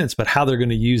 120 minutes, but how they're going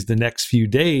to use the next few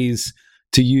days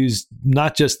to use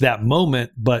not just that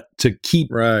moment, but to keep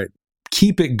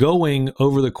it going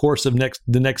over the course of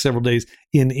the next several days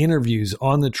in interviews,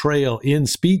 on the trail, in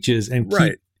speeches, and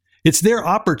it's their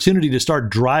opportunity to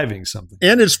start driving something.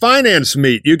 And it's finance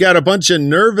meet. You got a bunch of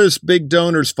nervous big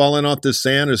donors falling off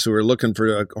DeSantis who are looking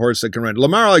for a horse that can run.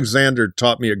 Lamar Alexander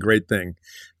taught me a great thing.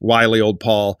 wily old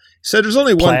Paul. He said there's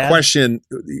only one Plaid? question.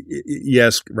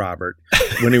 Yes, Robert.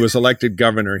 When he was elected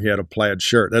governor, he had a plaid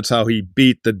shirt. That's how he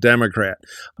beat the Democrat.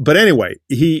 But anyway,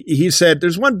 he said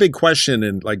there's one big question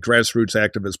in like grassroots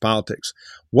activist politics.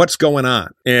 What's going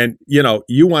on? And,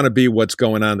 you want to be what's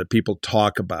going on that people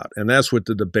talk about. And that's what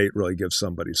the debate really gives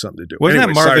somebody something to do. Wasn't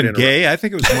Anyway, that sorry to Marvin Gaye? I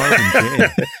think it was Marvin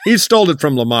Gaye. He stole it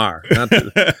from Lamar.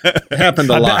 It happened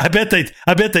a lot.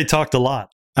 I bet they talked a lot.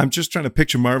 I'm just trying to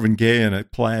picture Marvin Gaye in a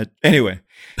plaid. Anyway,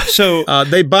 so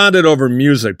they bonded over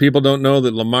music. People don't know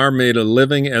that Lamar made a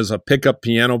living as a pickup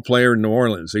piano player in New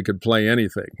Orleans. He could play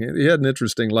anything. He had an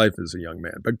interesting life as a young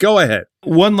man. But go ahead.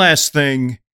 one last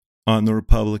thing on the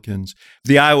Republicans.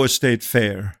 The Iowa State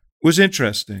Fair was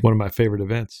interesting. One of my favorite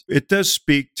events. It does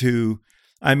speak to,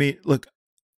 look,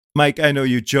 Mike, I know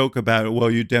you joke about it.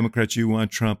 Well, you Democrats, you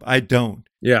want Trump. I don't.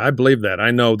 Yeah, I believe that.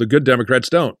 I know the good Democrats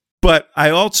don't. But I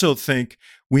also think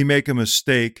we make a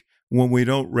mistake when we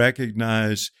don't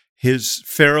recognize his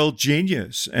feral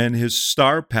genius and his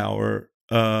star power.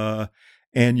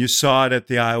 And you saw it at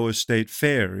the Iowa State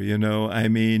Fair,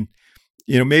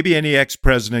 maybe any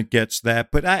ex-president gets that,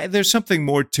 but there's something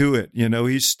more to it.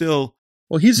 He's still,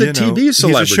 well, he's a TV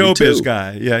celebrity. He's a showbiz too.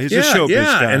 guy. Yeah, he's a showbiz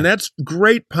guy. And that's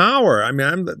great power. I'm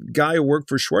the guy who worked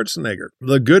for Schwarzenegger,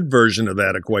 the good version of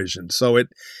that equation. So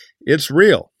it's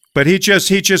real. But he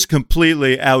just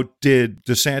completely outdid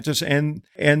DeSantis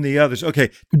and the others. Okay.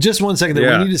 Just 1 second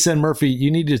there. We need to send Murphy, you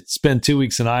need to spend 2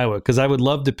 weeks in Iowa, because I would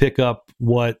love to pick up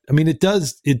it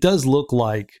does look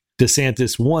like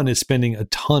DeSantis, one, is spending a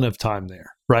ton of time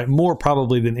there, right? More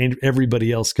probably than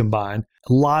everybody else combined.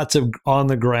 Lots of on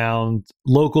the ground,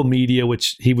 local media,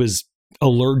 which he was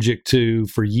allergic to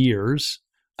for years.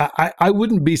 I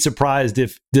wouldn't be surprised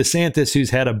if DeSantis,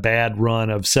 who's had a bad run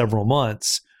of several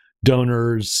months,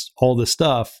 donors, all the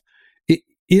stuff,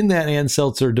 in that Ann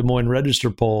Seltzer Des Moines Register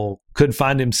poll could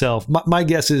find himself, my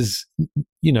guess is,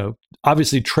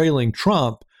 obviously trailing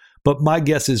Trump, but my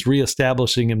guess is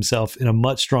reestablishing himself in a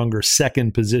much stronger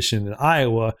second position in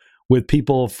Iowa with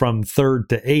people from third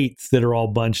to eighth that are all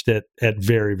bunched at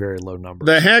very, very low numbers.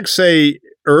 The hacks say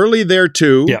early there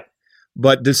too. Yeah.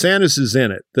 But DeSantis is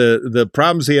in it. The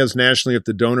problems he has nationally with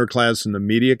the donor class and the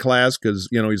media class, because,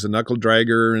 he's a knuckle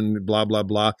dragger and blah, blah,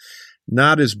 blah,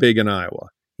 not as big in Iowa.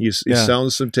 He's selling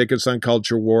some tickets on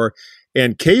culture war.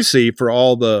 And Casey, for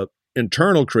all the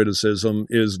internal criticism,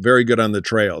 is very good on the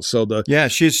trail. So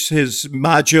she's his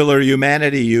modular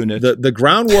humanity unit. The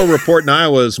ground war report in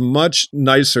Iowa is much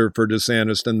nicer for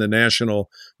DeSantis than the national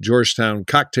Georgetown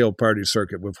cocktail party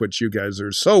circuit, with which you guys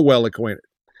are so well acquainted.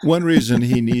 One reason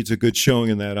he needs a good showing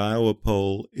in that Iowa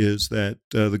poll is that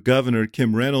the governor,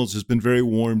 Kim Reynolds, has been very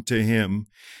warm to him.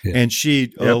 Yeah. And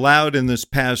she allowed in this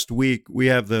past week, we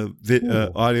have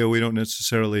the audio, we don't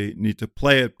necessarily need to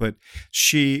play it, but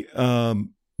she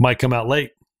might come out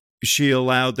late. She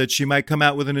allowed that she might come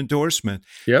out with an endorsement.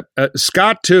 Yep.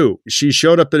 Scott, too. She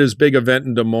showed up at his big event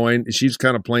in Des Moines. She's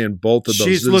kind of playing both of those.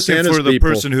 She's looking for the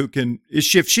person who can,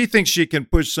 if she thinks she can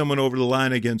push someone over the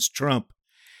line against Trump,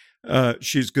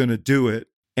 she's going to do it.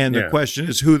 And the question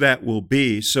is who that will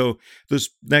be. So this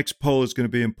next poll is going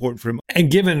to be important for him.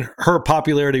 And given her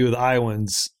popularity with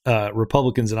Iowans,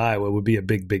 Republicans in Iowa would be a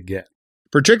big, big get.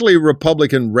 Particularly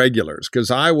Republican regulars,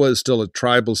 because Iowa is still a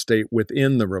tribal state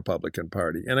within the Republican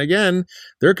Party. And again,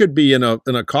 there could be in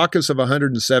a caucus of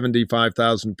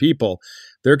 175,000 people,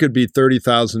 there could be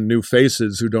 30,000 new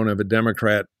faces who don't have a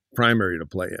Democrat primary to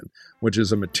play in, which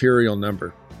is a material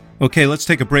number. Okay, let's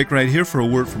take a break right here for a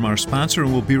word from our sponsor,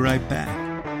 and we'll be right back.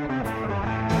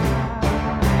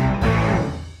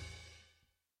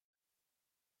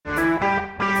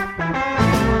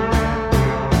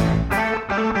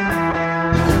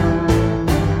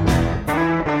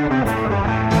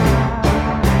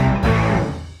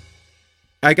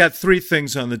 I got three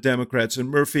things on the Democrats. And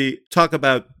Murphy, talk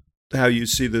about how you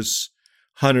see this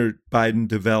Hunter Biden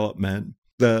development.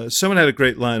 Someone had a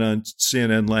great line on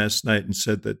CNN last night and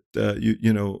said that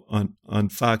on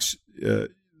Fox the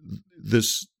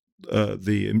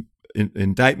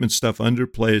indictment stuff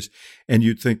underplays, and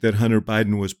you'd think that Hunter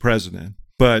Biden was president,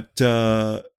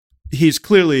 but he's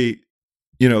clearly,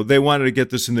 they wanted to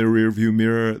get this in their rearview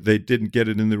mirror. They didn't get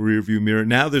it in the rearview mirror.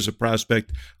 Now there's a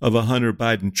prospect of a Hunter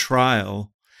Biden trial.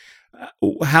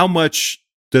 How much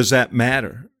does that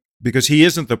matter? Because he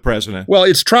isn't the president. Well,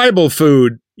 it's tribal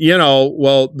food.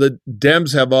 The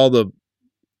Dems have all the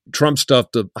Trump stuff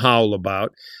to howl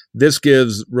about. This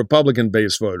gives Republican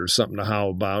base voters something to howl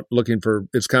about,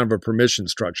 it's kind of a permission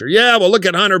structure. Yeah, well, look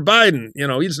at Hunter Biden.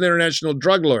 He's an international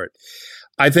drug lord.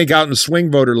 I think out in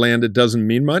swing voter land, it doesn't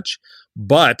mean much,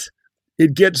 but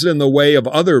it gets in the way of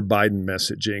other Biden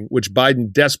messaging, which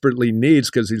Biden desperately needs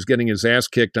because he's getting his ass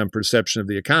kicked on perception of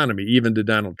the economy, even to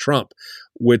Donald Trump,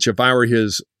 which if I were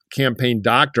his campaign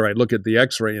doctor, I'd look at the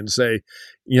x-ray and say,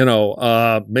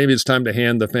 maybe it's time to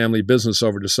hand the family business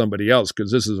over to somebody else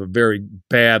because this is a very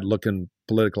bad looking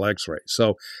political x-ray.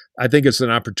 So I think it's an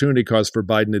opportunity cost for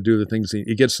Biden to do the things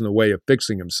he gets in the way of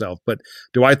fixing himself. But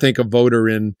do I think a voter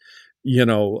in,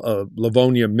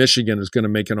 Livonia, Michigan is going to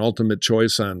make an ultimate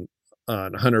choice on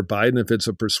Hunter Biden if it's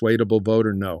a persuadable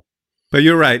voter? No. But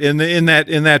you're right. In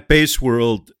that base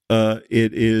world,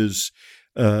 it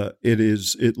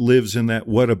lives in that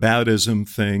whataboutism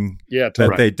thing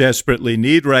that they desperately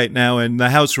need right now. And the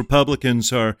House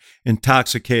Republicans are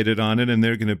intoxicated on it, and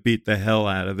they're going to beat the hell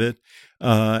out of it.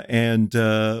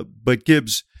 But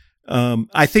Gibbs,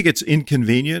 I think it's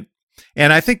inconvenient.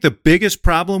 And I think the biggest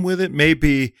problem with it may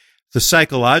be the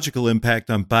psychological impact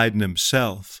on Biden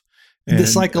himself. And, the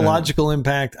psychological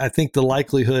impact, I think the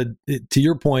likelihood, to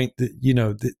your point,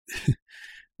 that,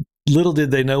 little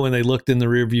did they know when they looked in the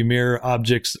rearview mirror,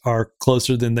 objects are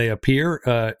closer than they appear,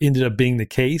 ended up being the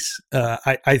case.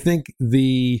 I think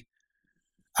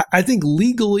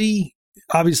legally,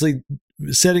 obviously,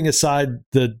 setting aside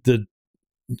the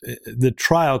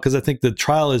trial, because I think the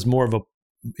trial is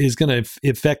is going to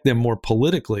affect them more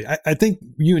politically. I think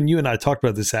you and I talked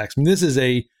about this, Ax. I mean, this is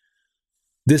a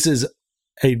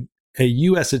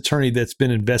U.S. attorney that's been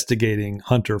investigating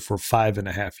Hunter for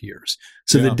 5.5 years.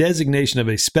 So the designation of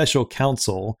a special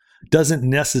counsel doesn't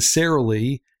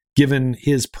necessarily, given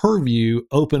his purview,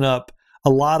 open up a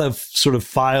lot of sort of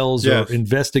files or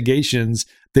investigations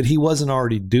that he wasn't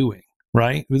already doing,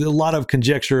 right? With a lot of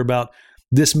conjecture about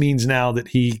this means now that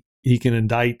he can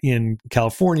indict in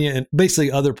California and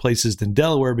basically other places than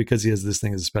Delaware because he has this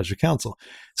thing as a special counsel.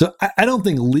 So I don't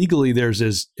think legally there's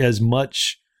as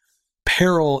much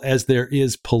peril as there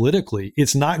is politically.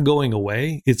 It's not going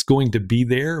away. It's going to be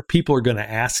there. People are going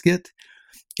to ask it.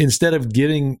 Instead of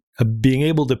being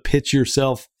able to pitch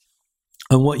yourself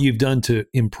on what you've done to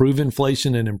improve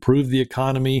inflation and improve the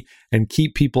economy and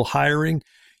keep people hiring,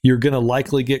 you're going to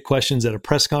likely get questions at a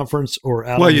press conference or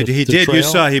out on the did. trail. You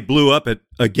saw he blew up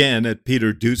again at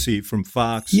Peter Ducey from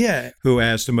Fox, who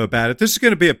asked him about it. This is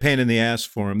going to be a pain in the ass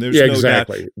for him. There's no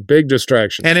exactly. doubt. Big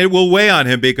distraction. And it will weigh on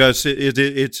him because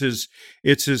it's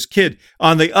his kid.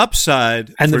 On the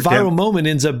upside, and the viral moment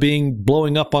ends up being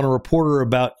blowing up on a reporter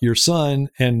about your son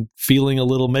and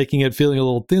making it feeling a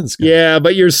little thin. Scott. Yeah,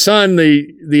 but your son,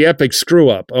 the epic screw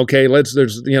up. Okay, Hunter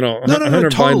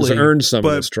Biden's earned some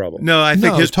of this trouble. No, I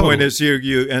think his point is here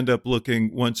you end up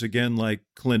looking once again like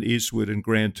Clint Eastwood in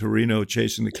Gran Torino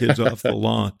chasing the kids off the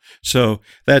lawn. So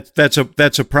that's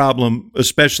a problem,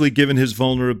 especially given his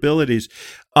vulnerabilities.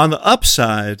 On the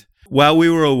upside, while we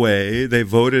were away, they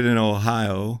voted in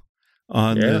Ohio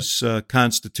on this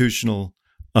constitutional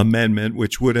amendment,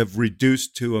 which would have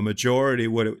reduced to a majority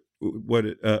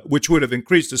which would have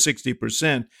increased to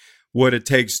 60%. What it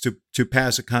takes to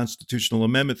pass a constitutional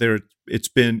amendment there,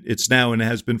 it's now and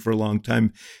has been for a long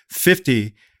time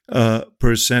 50%,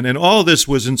 and all this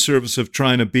was in service of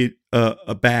trying to beat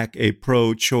back a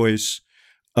pro-choice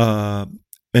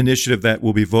initiative that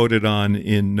will be voted on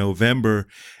in November.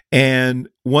 And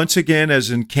once again,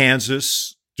 as in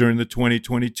Kansas during the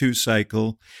 2022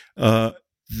 cycle,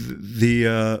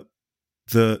 the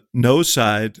no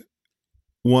side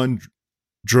won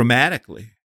dramatically.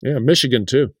 Yeah, Michigan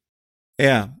too.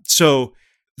 Yeah. So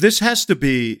this has to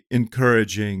be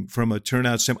encouraging from a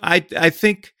turnout standpoint. I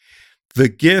think the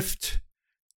gift,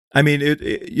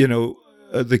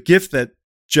 the gift that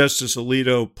Justice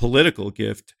Alito, political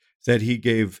gift that he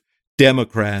gave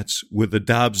Democrats with the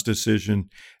Dobbs decision,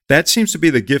 that seems to be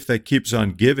the gift that keeps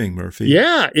on giving, Murphy.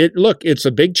 Yeah, it's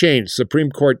a big change. Supreme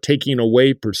Court taking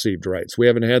away perceived rights. We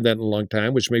haven't had that in a long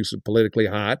time, which makes it politically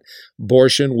hot.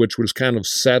 Abortion, which was kind of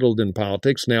settled in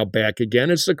politics, now back again.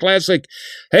 It's the classic,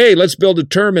 hey, let's build a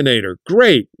Terminator.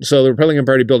 Great. So the Republican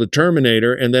Party built a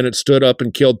Terminator, and then it stood up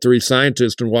and killed 3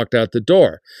 scientists and walked out the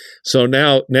door. So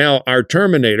now our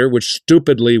Terminator, which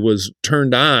stupidly was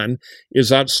turned on,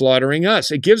 is out slaughtering us.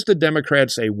 It gives the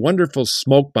Democrats a wonderful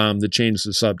smoke bomb to change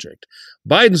the subject.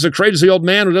 Biden's a crazy old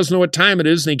man who doesn't know what time it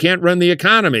is and he can't run the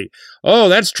economy. Oh,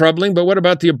 that's troubling, but what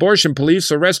about the abortion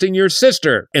police arresting your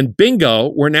sister? And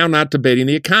bingo, we're now not debating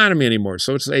the economy anymore.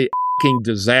 So it's a f***ing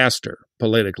disaster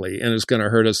politically, and it's going to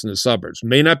hurt us in the suburbs.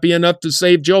 May not be enough to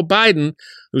save Joe Biden,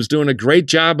 who's doing a great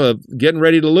job of getting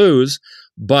ready to lose,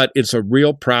 but it's a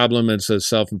real problem. It's a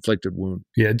self-inflicted wound.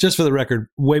 Yeah, just for the record,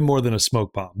 way more than a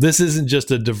smoke bomb. This isn't just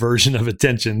a diversion of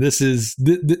attention. This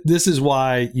is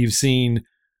why you've seen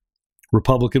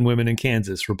Republican women in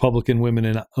Kansas, Republican women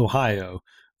in Ohio,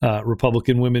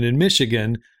 Republican women in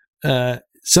Michigan.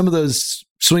 Some of those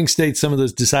swing states, some of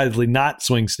those decidedly not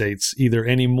swing states either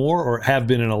anymore or have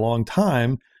been in a long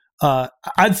time.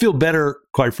 I'd feel better,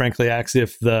 quite frankly, Axe,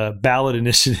 if the ballot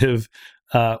initiative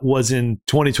was in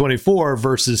 2024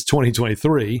 versus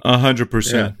 2023.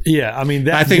 100%. Yeah, I mean,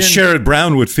 I think Sherrod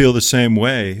Brown would feel the same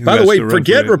way. By the way,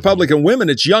 forget Republican women.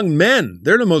 It's young men.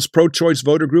 They're the most pro-choice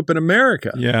voter group in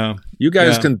America. Yeah. You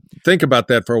guys can think about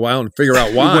that for a while and figure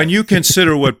out why. When you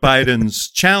consider what Biden's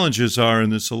challenges are in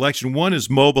this election, one is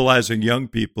mobilizing young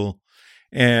people.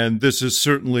 And this is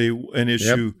certainly an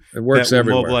issue it works that will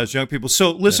everywhere. mobilize young people.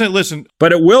 So listen.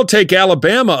 But it will take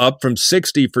Alabama up from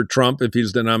 60 for Trump if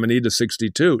he's the nominee to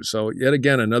 62. So yet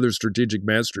again, another strategic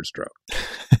masterstroke.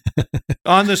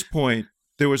 On this point,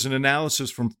 there was an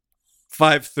analysis from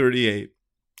 538,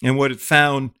 and what it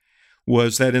found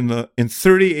was that in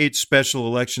 38 special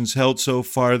elections held so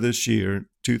far this year,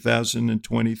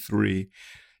 2023,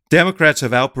 Democrats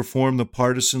have outperformed the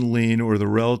partisan lean or the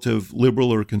relative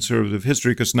liberal or conservative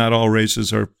history, because not all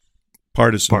races are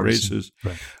partisan races,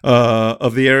 right.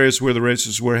 Of the areas where the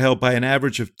races were held by an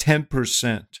average of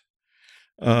 10%.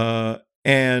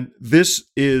 And this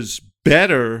is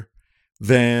better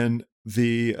than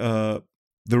the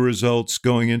results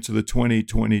going into the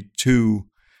 2022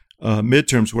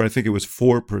 midterms, where I think it was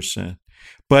 4%.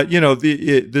 But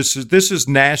this is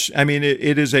national. I mean,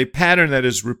 it is a pattern that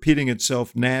is repeating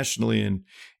itself nationally.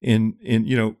 And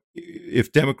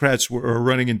if Democrats are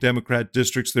running in Democrat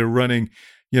districts, they're running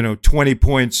 20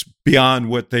 points beyond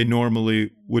what they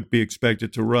normally would be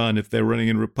expected to run. If they're running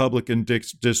in Republican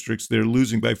districts, they're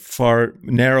losing by far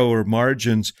narrower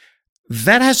margins.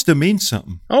 That has to mean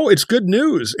something. Oh, it's good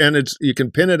news, and you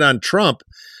can pin it on Trump,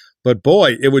 but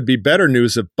boy, it would be better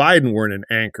news if Biden weren't an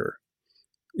anchor.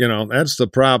 That's the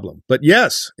problem. But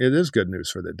yes, it is good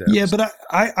news for the Dems. Yeah, but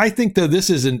I think, though, this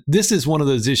is one of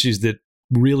those issues that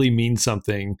really means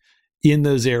something in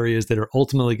those areas that are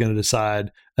ultimately going to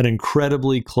decide an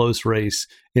incredibly close race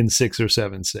in 6 or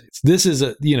 7 states. This is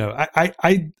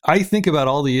I think about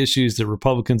all the issues that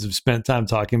Republicans have spent time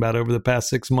talking about over the past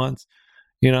 6 months.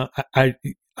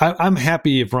 I'm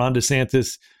happy if Ron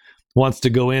DeSantis wants to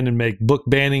go in and make book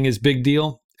banning his big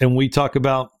deal, and we talk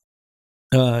about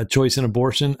choice in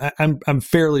abortion. I'm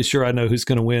fairly sure I know who's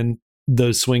going to win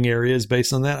those swing areas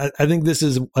based on that. I think this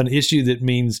is an issue that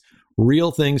means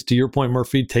real things, to your point,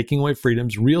 Murphy, taking away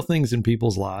freedoms, real things in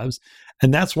people's lives.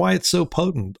 And that's why it's so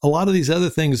potent. A lot of these other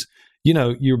things,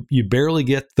 you barely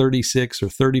get 36 or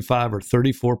 35 or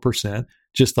 34%,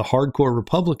 just the hardcore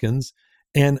Republicans.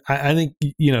 And I think,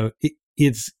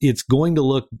 it's going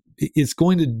to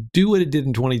do what it did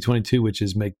in 2022, which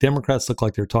is make Democrats look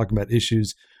like they're talking about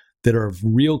issues that are of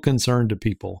real concern to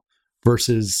people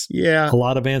versus a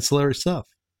lot of ancillary stuff.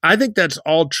 I think that's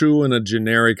all true in a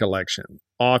generic election,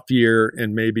 off year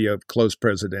and maybe a close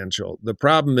presidential. The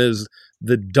problem is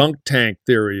the dunk tank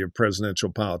theory of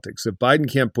presidential politics. If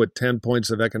Biden can't put 10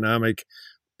 points of economic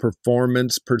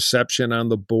performance perception on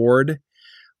the board,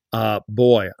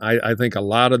 I think a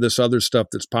lot of this other stuff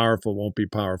that's powerful won't be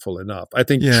powerful enough. I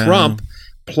think Trump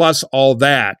plus all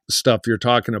that stuff you're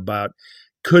talking about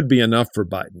could be enough for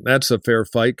Biden. That's a fair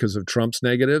fight because of Trump's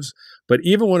negatives. But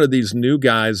even one of these new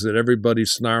guys that everybody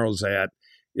snarls at,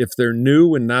 if they're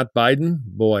new and not Biden,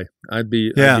 boy, I'd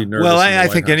be nervous. Well, I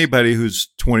think anybody who's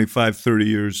 25, 30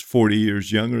 years, 40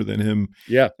 years younger than him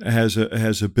has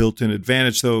a built-in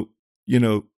advantage. Though,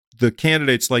 the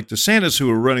candidates like DeSantis who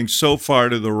are running so far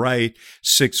to the right,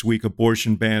 6-week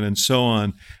abortion ban and so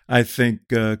on, I think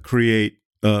create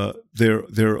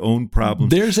their own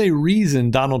problems. There's a reason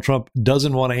Donald Trump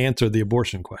doesn't want to answer the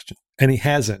abortion question, and he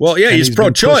hasn't. Well, he's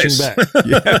pro-choice. That's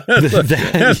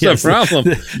the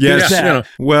problem. Yes.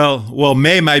 Well,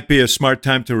 May might be a smart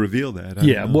time to reveal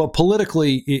that. Well,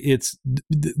 politically, it's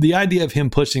the idea of him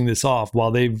pushing this off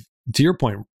while they've, to your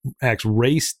point,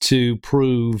 raced to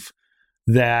prove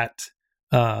that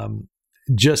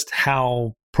just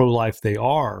how pro-life they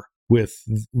are with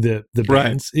the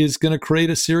bans is going to create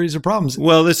a series of problems.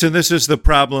 Well, listen, this is the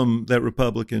problem that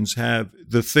Republicans have.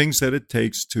 The things that it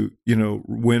takes to,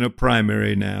 win a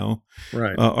primary now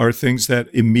are things that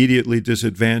immediately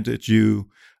disadvantage you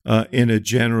in a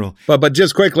general. But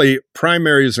just quickly,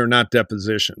 primaries are not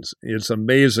depositions. It's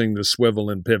amazing the swivel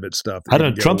and pivot stuff. I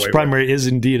don't know. Trump's primary is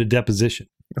indeed a deposition.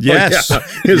 Yes.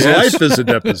 His life is a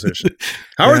deposition.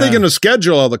 How are they going to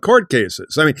schedule all the court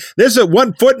cases? I mean, there's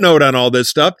one footnote on all this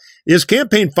stuff. His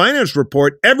campaign finance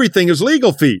report, everything is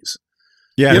legal fees.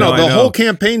 Yeah, the whole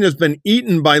campaign has been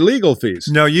eaten by legal fees.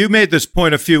 No, you made this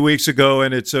point a few weeks ago,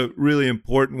 and it's a really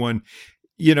important one.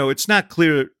 It's not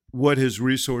clear what his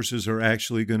resources are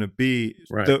actually going to be.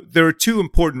 Right. There are two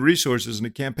important resources in a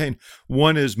campaign.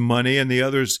 One is money, and the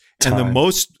other's time. And the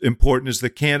most important is the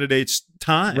candidate's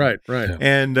time. Right. Yeah.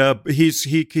 And he's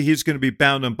going to be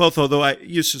bound on both. Although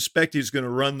you suspect he's going to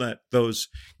run those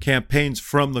campaigns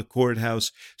from the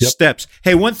courthouse steps.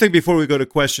 Hey, one thing before we go to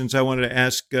questions, I wanted to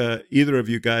ask either of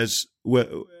you guys.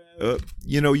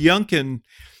 Youngkin,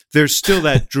 there's still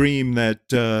that dream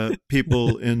that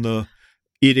people in the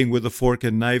eating with a fork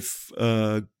and knife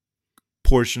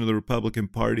portion of the Republican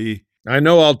Party. I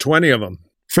know all 20 of them.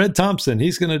 Fred Thompson,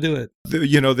 he's going to do it.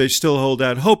 They still hold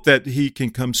out hope that he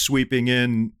can come sweeping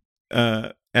in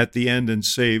at the end and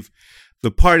save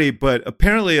the party. But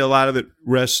apparently a lot of it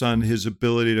rests on his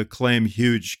ability to claim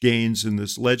huge gains in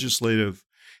this legislative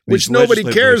Which nobody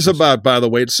cares about, by the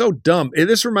way. It's so dumb.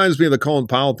 This reminds me of the Colin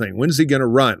Powell thing. When's he going to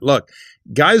run? Look,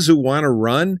 guys who want to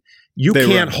run, they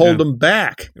can't hold them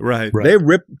back. Right. They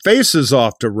rip faces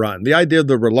off to run. The idea of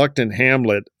the reluctant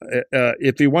Hamlet,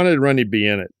 if he wanted to run, he'd be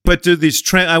in it. But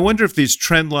I wonder if these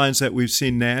trend lines that we've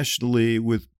seen nationally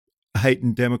with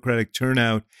heightened Democratic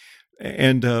turnout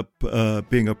end up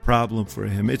being a problem for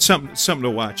him. It's something to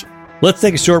watch. Let's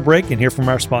take a short break and hear from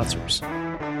our sponsors.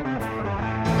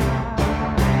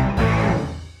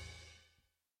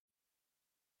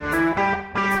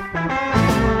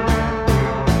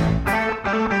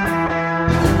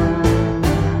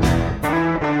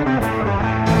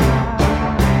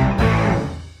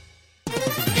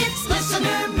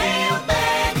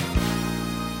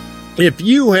 If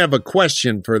you have a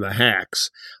question for the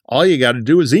hacks, all you got to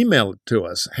do is email it to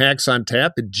us,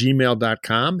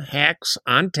 hacksontap@gmail.com,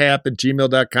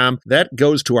 hacksontap@gmail.com. That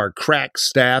goes to our crack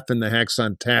staff in the Hacks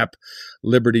on Tap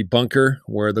Liberty Bunker,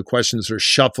 where the questions are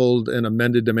shuffled and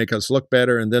amended to make us look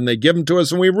better, and then they give them to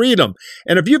us and we read them.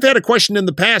 And if you've had a question in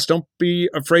the past, don't be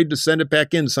afraid to send it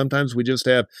back in. Sometimes we just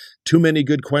have too many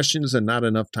good questions and not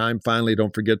enough time. Finally,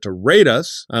 don't forget to rate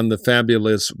us on the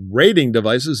fabulous rating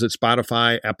devices at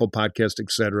Spotify, Apple Podcast,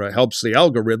 etc. Helps the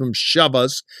algorithm shove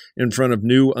us in front of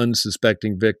new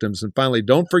unsuspecting victims. And finally,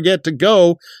 don't forget to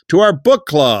go to our book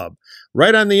club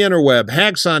right on the interweb,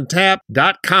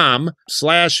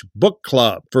 hacksontap.com/book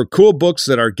club for cool books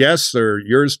that our guests, or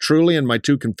yours truly and my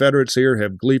two Confederates here,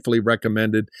 have gleefully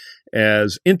recommended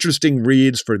as interesting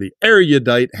reads for the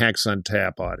erudite Hacks on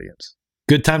Tap audience.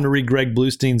 Good time to read Greg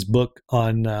Bluestein's book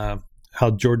on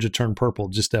how Georgia turned purple,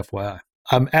 just FYI.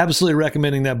 I'm absolutely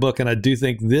recommending that book, and I do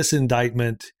think this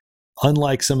indictment,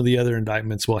 unlike some of the other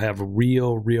indictments, will have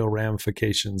real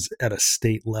ramifications at a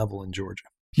state level in Georgia.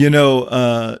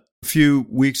 A few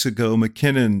weeks ago,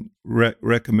 McKinnon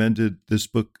recommended this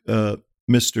book,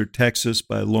 Mr. Texas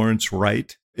by Lawrence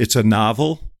Wright. It's a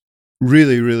novel,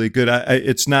 really good.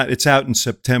 It's out in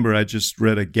September. I just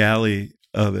read a galley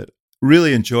of it.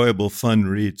 Really enjoyable, fun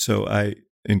read. So I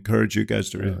encourage you guys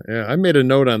to read it. Yeah, I made a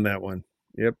note on that one.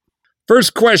 Yep.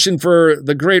 First question for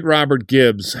the great Robert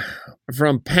Gibbs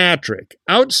from Patrick.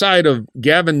 Outside of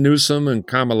Gavin Newsom and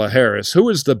Kamala Harris, who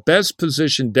is the best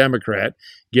positioned Democrat,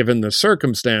 given the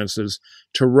circumstances,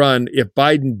 to run if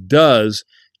Biden does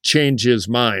change his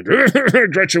mind?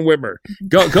 Gretchen Whitmer.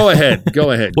 Go ahead.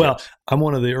 Well, I'm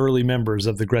one of the early members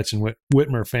of the Gretchen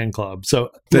Whitmer fan club. So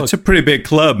that's a pretty big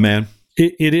club, man.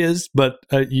 It is, but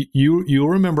you'll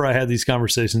remember I had these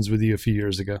conversations with you a few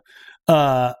years ago.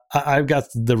 I've got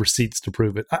the receipts to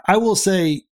prove it. I will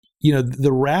say,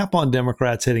 the rap on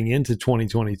Democrats heading into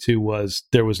 2022 was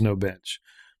there was no bench.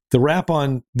 The rap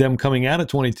on them coming out of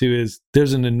 22 is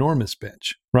there's an enormous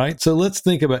bench, right? So let's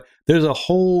think about, there's a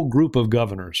whole group of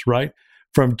governors, right?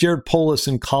 From Jared Polis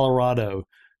in Colorado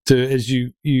to, as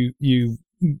you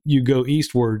go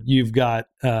eastward, you've got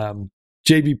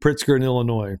J.B. Pritzker in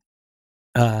Illinois.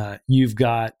 You've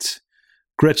got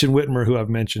Gretchen Whitmer, who I've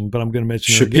mentioned, but I'm going to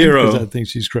mention her Shapiro, again because I think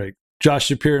she's great. Josh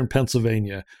Shapiro in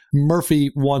Pennsylvania.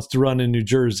 Murphy wants to run in New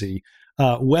Jersey.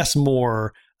 Wes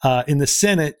Moore. In the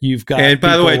Senate, you've got. And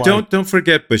by the way, don't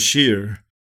forget Bashir.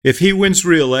 If he wins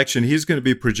re-election, he's going to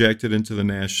be projected into the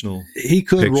national. He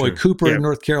could. picture. Roy Cooper in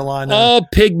North Carolina. All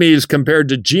pygmies compared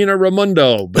to Gina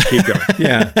Raimondo. But keep going.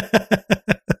 Yeah.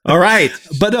 All right.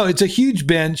 But no, it's a huge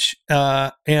bench,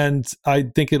 and I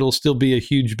think it'll still be a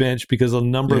huge bench because a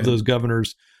number of those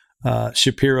governors,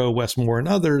 Shapiro, Wes Moore, and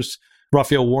others,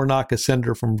 Raphael Warnock, a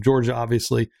senator from Georgia,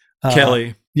 obviously.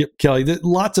 Kelly. Yep, Kelly.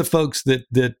 Lots of folks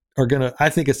that are going to, I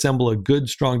think, assemble a good,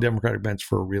 strong Democratic bench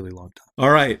for a really long time.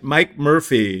 All right. Mike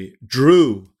Murphy,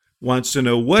 Drew wants to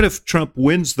know, what if Trump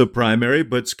wins the primary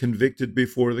but's convicted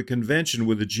before the convention?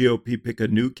 Would the GOP pick a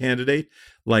new candidate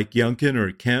like Youngkin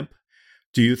or Kemp?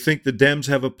 Do you think the Dems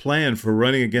have a plan for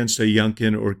running against a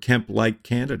Youngkin or Kemp-like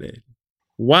candidate?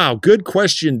 Wow, good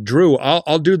question, Drew.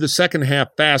 I'll do the second half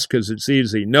fast because it's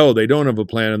easy. No, they don't have a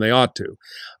plan, and they ought to.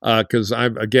 Because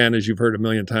I'm, again, as you've heard a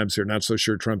million times here, not so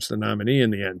sure Trump's the nominee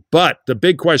in the end. But the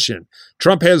big question,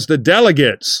 Trump has the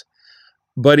delegates,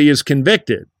 but he is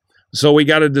convicted. So we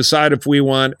got to decide if we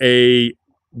want a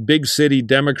big city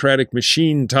Democratic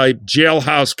machine type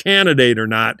jailhouse candidate or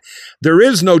not. There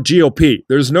is no GOP.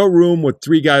 There's no room with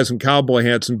three guys in cowboy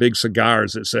hats and big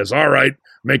cigars that says, all right,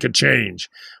 make a change.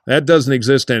 That doesn't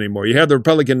exist anymore. You have the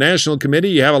Republican National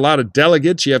Committee. You have a lot of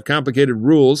delegates. You have complicated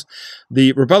rules.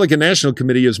 The Republican National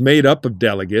Committee is made up of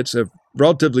delegates, a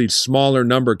relatively smaller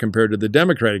number compared to the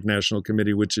Democratic National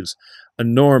Committee, which is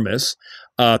enormous.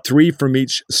 3 from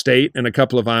each state and a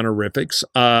couple of honorifics.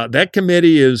 That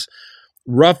committee is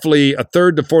roughly a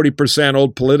third to 40%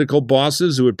 old political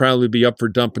bosses who would probably be up for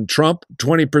dumping Trump,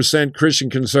 20% Christian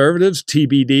conservatives,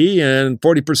 TBD, and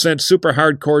 40% super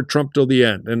hardcore Trump till the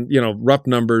end. And, rough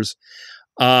numbers.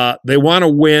 They want to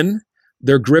win.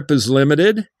 Their grip is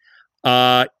limited.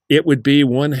 It would be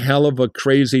one hell of a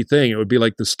crazy thing. It would be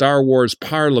like the Star Wars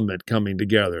Parliament coming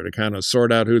together to kind of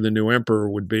sort out who the new emperor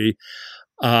would be.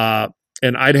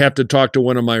 And I'd have to talk to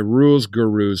one of my rules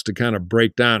gurus to kind of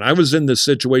break down. I was in this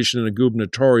situation in a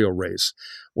gubernatorial race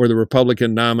where the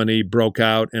Republican nominee broke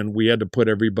out and we had to put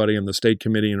everybody in the state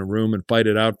committee in a room and fight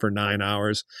it out for 9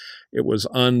 hours. It was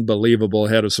unbelievable.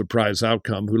 Had a surprise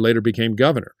outcome, who later became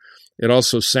governor. It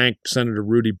also sank Senator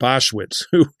Rudy Boschwitz,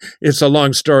 who, it's a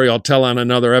long story I'll tell on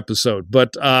another episode.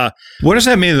 But what does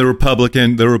that mean? The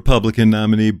Republican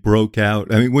nominee broke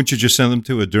out. I mean, wouldn't you just send them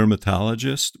to a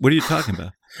dermatologist? What are you talking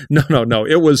about? No.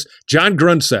 It was John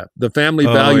Grunseth, the family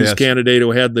values candidate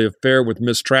who had the affair with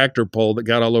Miss Tractor Pole that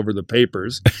got all over the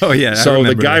papers. Oh, yeah. So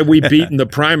the guy we beat in the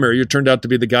primary, it turned out to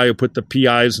be the guy who put the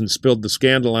PIs and spilled the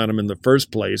scandal on him in the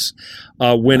first place,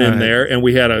 went in there. And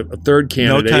we had a third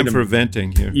candidate. No time for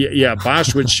venting here. Yeah,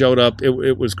 Boschwitz showed up.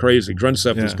 It was crazy.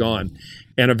 Grunseth was gone.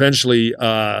 And eventually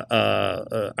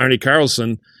Arnie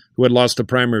Carlson, who had lost the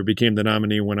primary, became the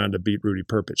nominee and went on to beat Rudy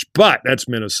Perpich. But that's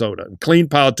Minnesota. Clean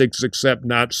politics, except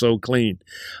not so clean.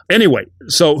 Anyway,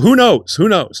 so who knows? Who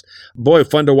knows? Boy,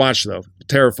 fun to watch, though.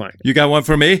 Terrifying. You got one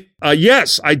for me?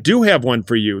 Yes, I do have one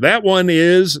for you. That one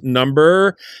is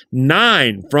number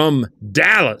 9 from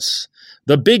Dallas.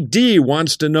 The Big D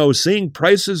wants to know, seeing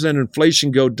prices and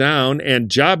inflation go down and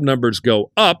job numbers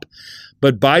go up,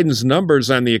 but Biden's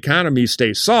numbers on the economy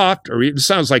stay soft, or it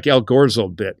sounds like Al Gore's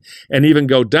old bit, and even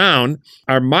go down.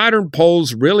 Are modern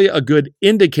polls really a good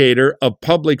indicator of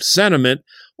public sentiment,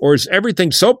 or is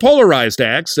everything so polarized,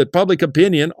 Axe, that public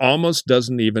opinion almost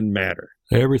doesn't even matter?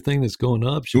 Everything that's going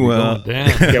up should be going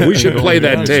down. Yeah, we should play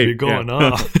that tape. Should be going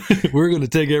up. We're going to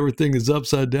take everything that's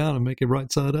upside down and make it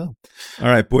right side up. All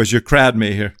right, boys, you're crowding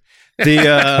me here.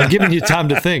 I'm giving you time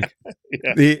to think.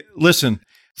 Listen,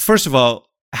 first of all,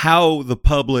 how the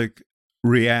public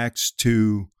reacts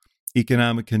to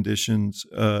economic conditions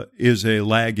is a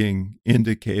lagging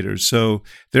indicator. So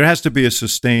there has to be a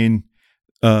sustained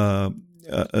set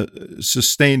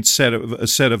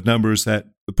of numbers that,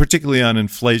 particularly on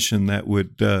inflation, that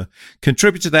would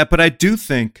contribute to that. But I do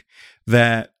think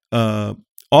that all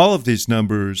of these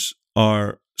numbers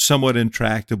are somewhat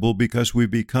intractable because we've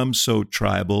become so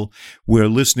tribal. We're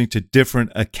listening to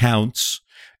different accounts.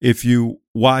 If you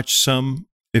watch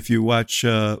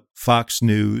Fox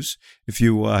News, if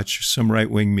you watch some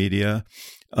right-wing media,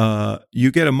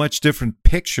 you get a much different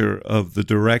picture of the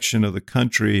direction of the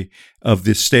country, of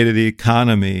the state of the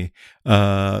economy,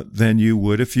 than you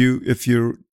would if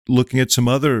you're looking at some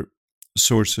other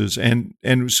sources. And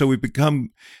so we've become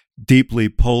deeply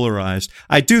polarized.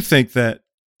 I do think that,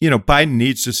 Biden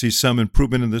needs to see some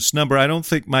improvement in this number. I don't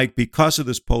think, Mike, because of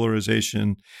this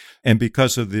polarization and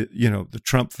because of the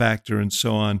Trump factor and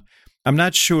so on, I'm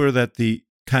not sure that the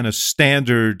kind of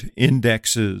standard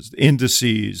indices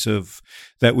of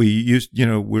that we use,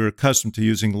 we're accustomed to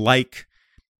using, like,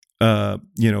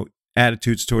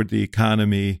 attitudes toward the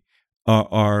economy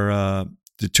are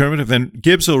determinative. And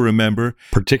Gibbs will remember,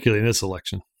 particularly in this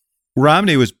election,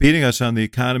 Romney was beating us on the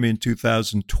economy in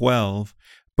 2012.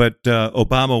 But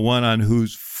Obama won on who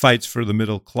fights for the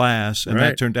middle class, and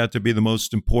that turned out to be the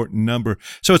most important number.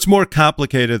 So it's more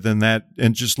complicated than that,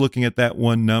 and just looking at that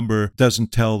one number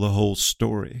doesn't tell the whole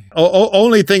story.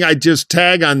 Only thing I just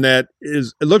tag on that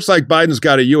is it looks like Biden's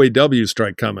got a UAW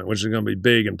strike coming, which is going to be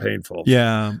big and painful.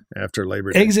 Yeah, after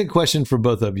Labor Day. Exit question for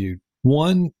both of you.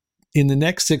 One, in the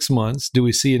next 6 months, do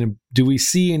we see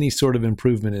any sort of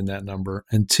improvement in that number?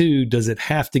 And two, does it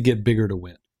have to get bigger to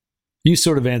win? You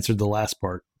sort of answered the last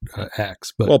part,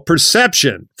 Axe. But well,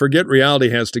 perception, forget reality,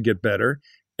 has to get better.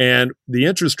 And the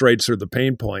interest rates are the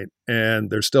pain point,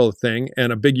 and they're still a thing.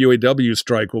 And a big UAW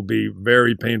strike will be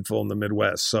very painful in the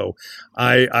Midwest. So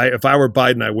if I were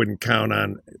Biden, I wouldn't count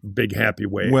on big happy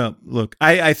wave. Well, look,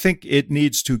 I think it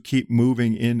needs to keep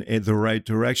moving in the right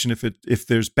direction. If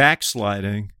there's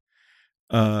backsliding,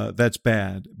 that's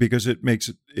bad, because it makes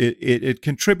it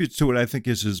contributes to what I think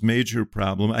is his major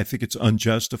problem. I think it's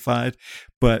unjustified,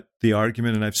 but the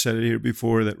argument, and I've said it here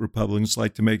before, that Republicans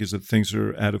like to make is that things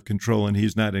are out of control and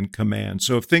he's not in command.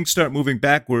 So if things start moving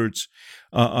backwards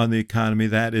on the economy,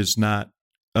 that is not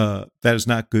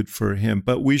good for him.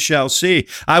 But we shall see.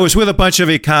 I was with a bunch of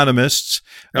economists.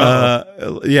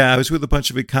 I was with a bunch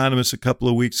of economists a couple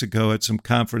of weeks ago at some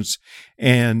conference,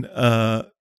 and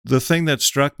the thing that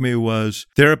struck me was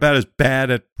they're about as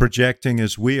bad at projecting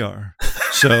as we are.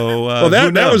 So well,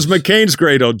 that was McCain's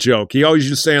great old joke. He always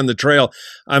used to say on the trail,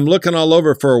 I'm looking all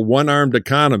over for a one-armed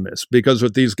economist, because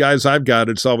with these guys I've got,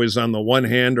 it's always on the one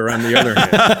hand or on the other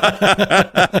hand.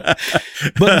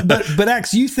 But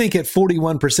Axe, you think at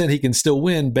 41% he can still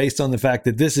win based on the fact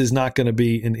that this is not going to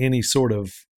be in any sort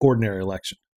of ordinary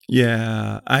election?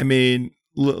 Yeah, I mean,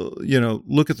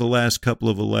 look at the last couple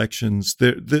of elections.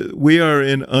 We are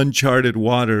in uncharted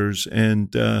waters,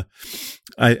 and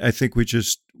I think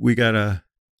we got to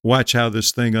watch how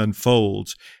this thing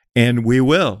unfolds, and we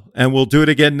will, and we'll do it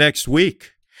again next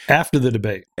week. After the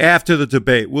debate.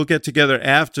 We'll get together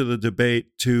after the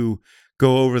debate to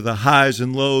go over the highs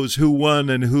and lows, who won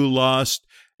and who lost,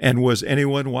 and was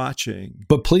anyone watching.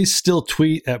 But please still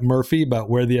tweet at Murphy about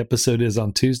where the episode is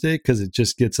on Tuesday, because it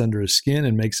just gets under his skin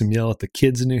and makes him yell at the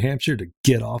kids in New Hampshire to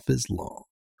get off his lawn.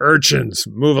 Urchins,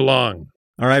 move along.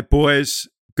 All right, boys.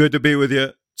 Good to be with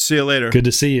you. See you later. Good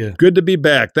to see you. Good to be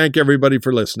back. Thank everybody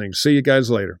for listening. See you guys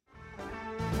later.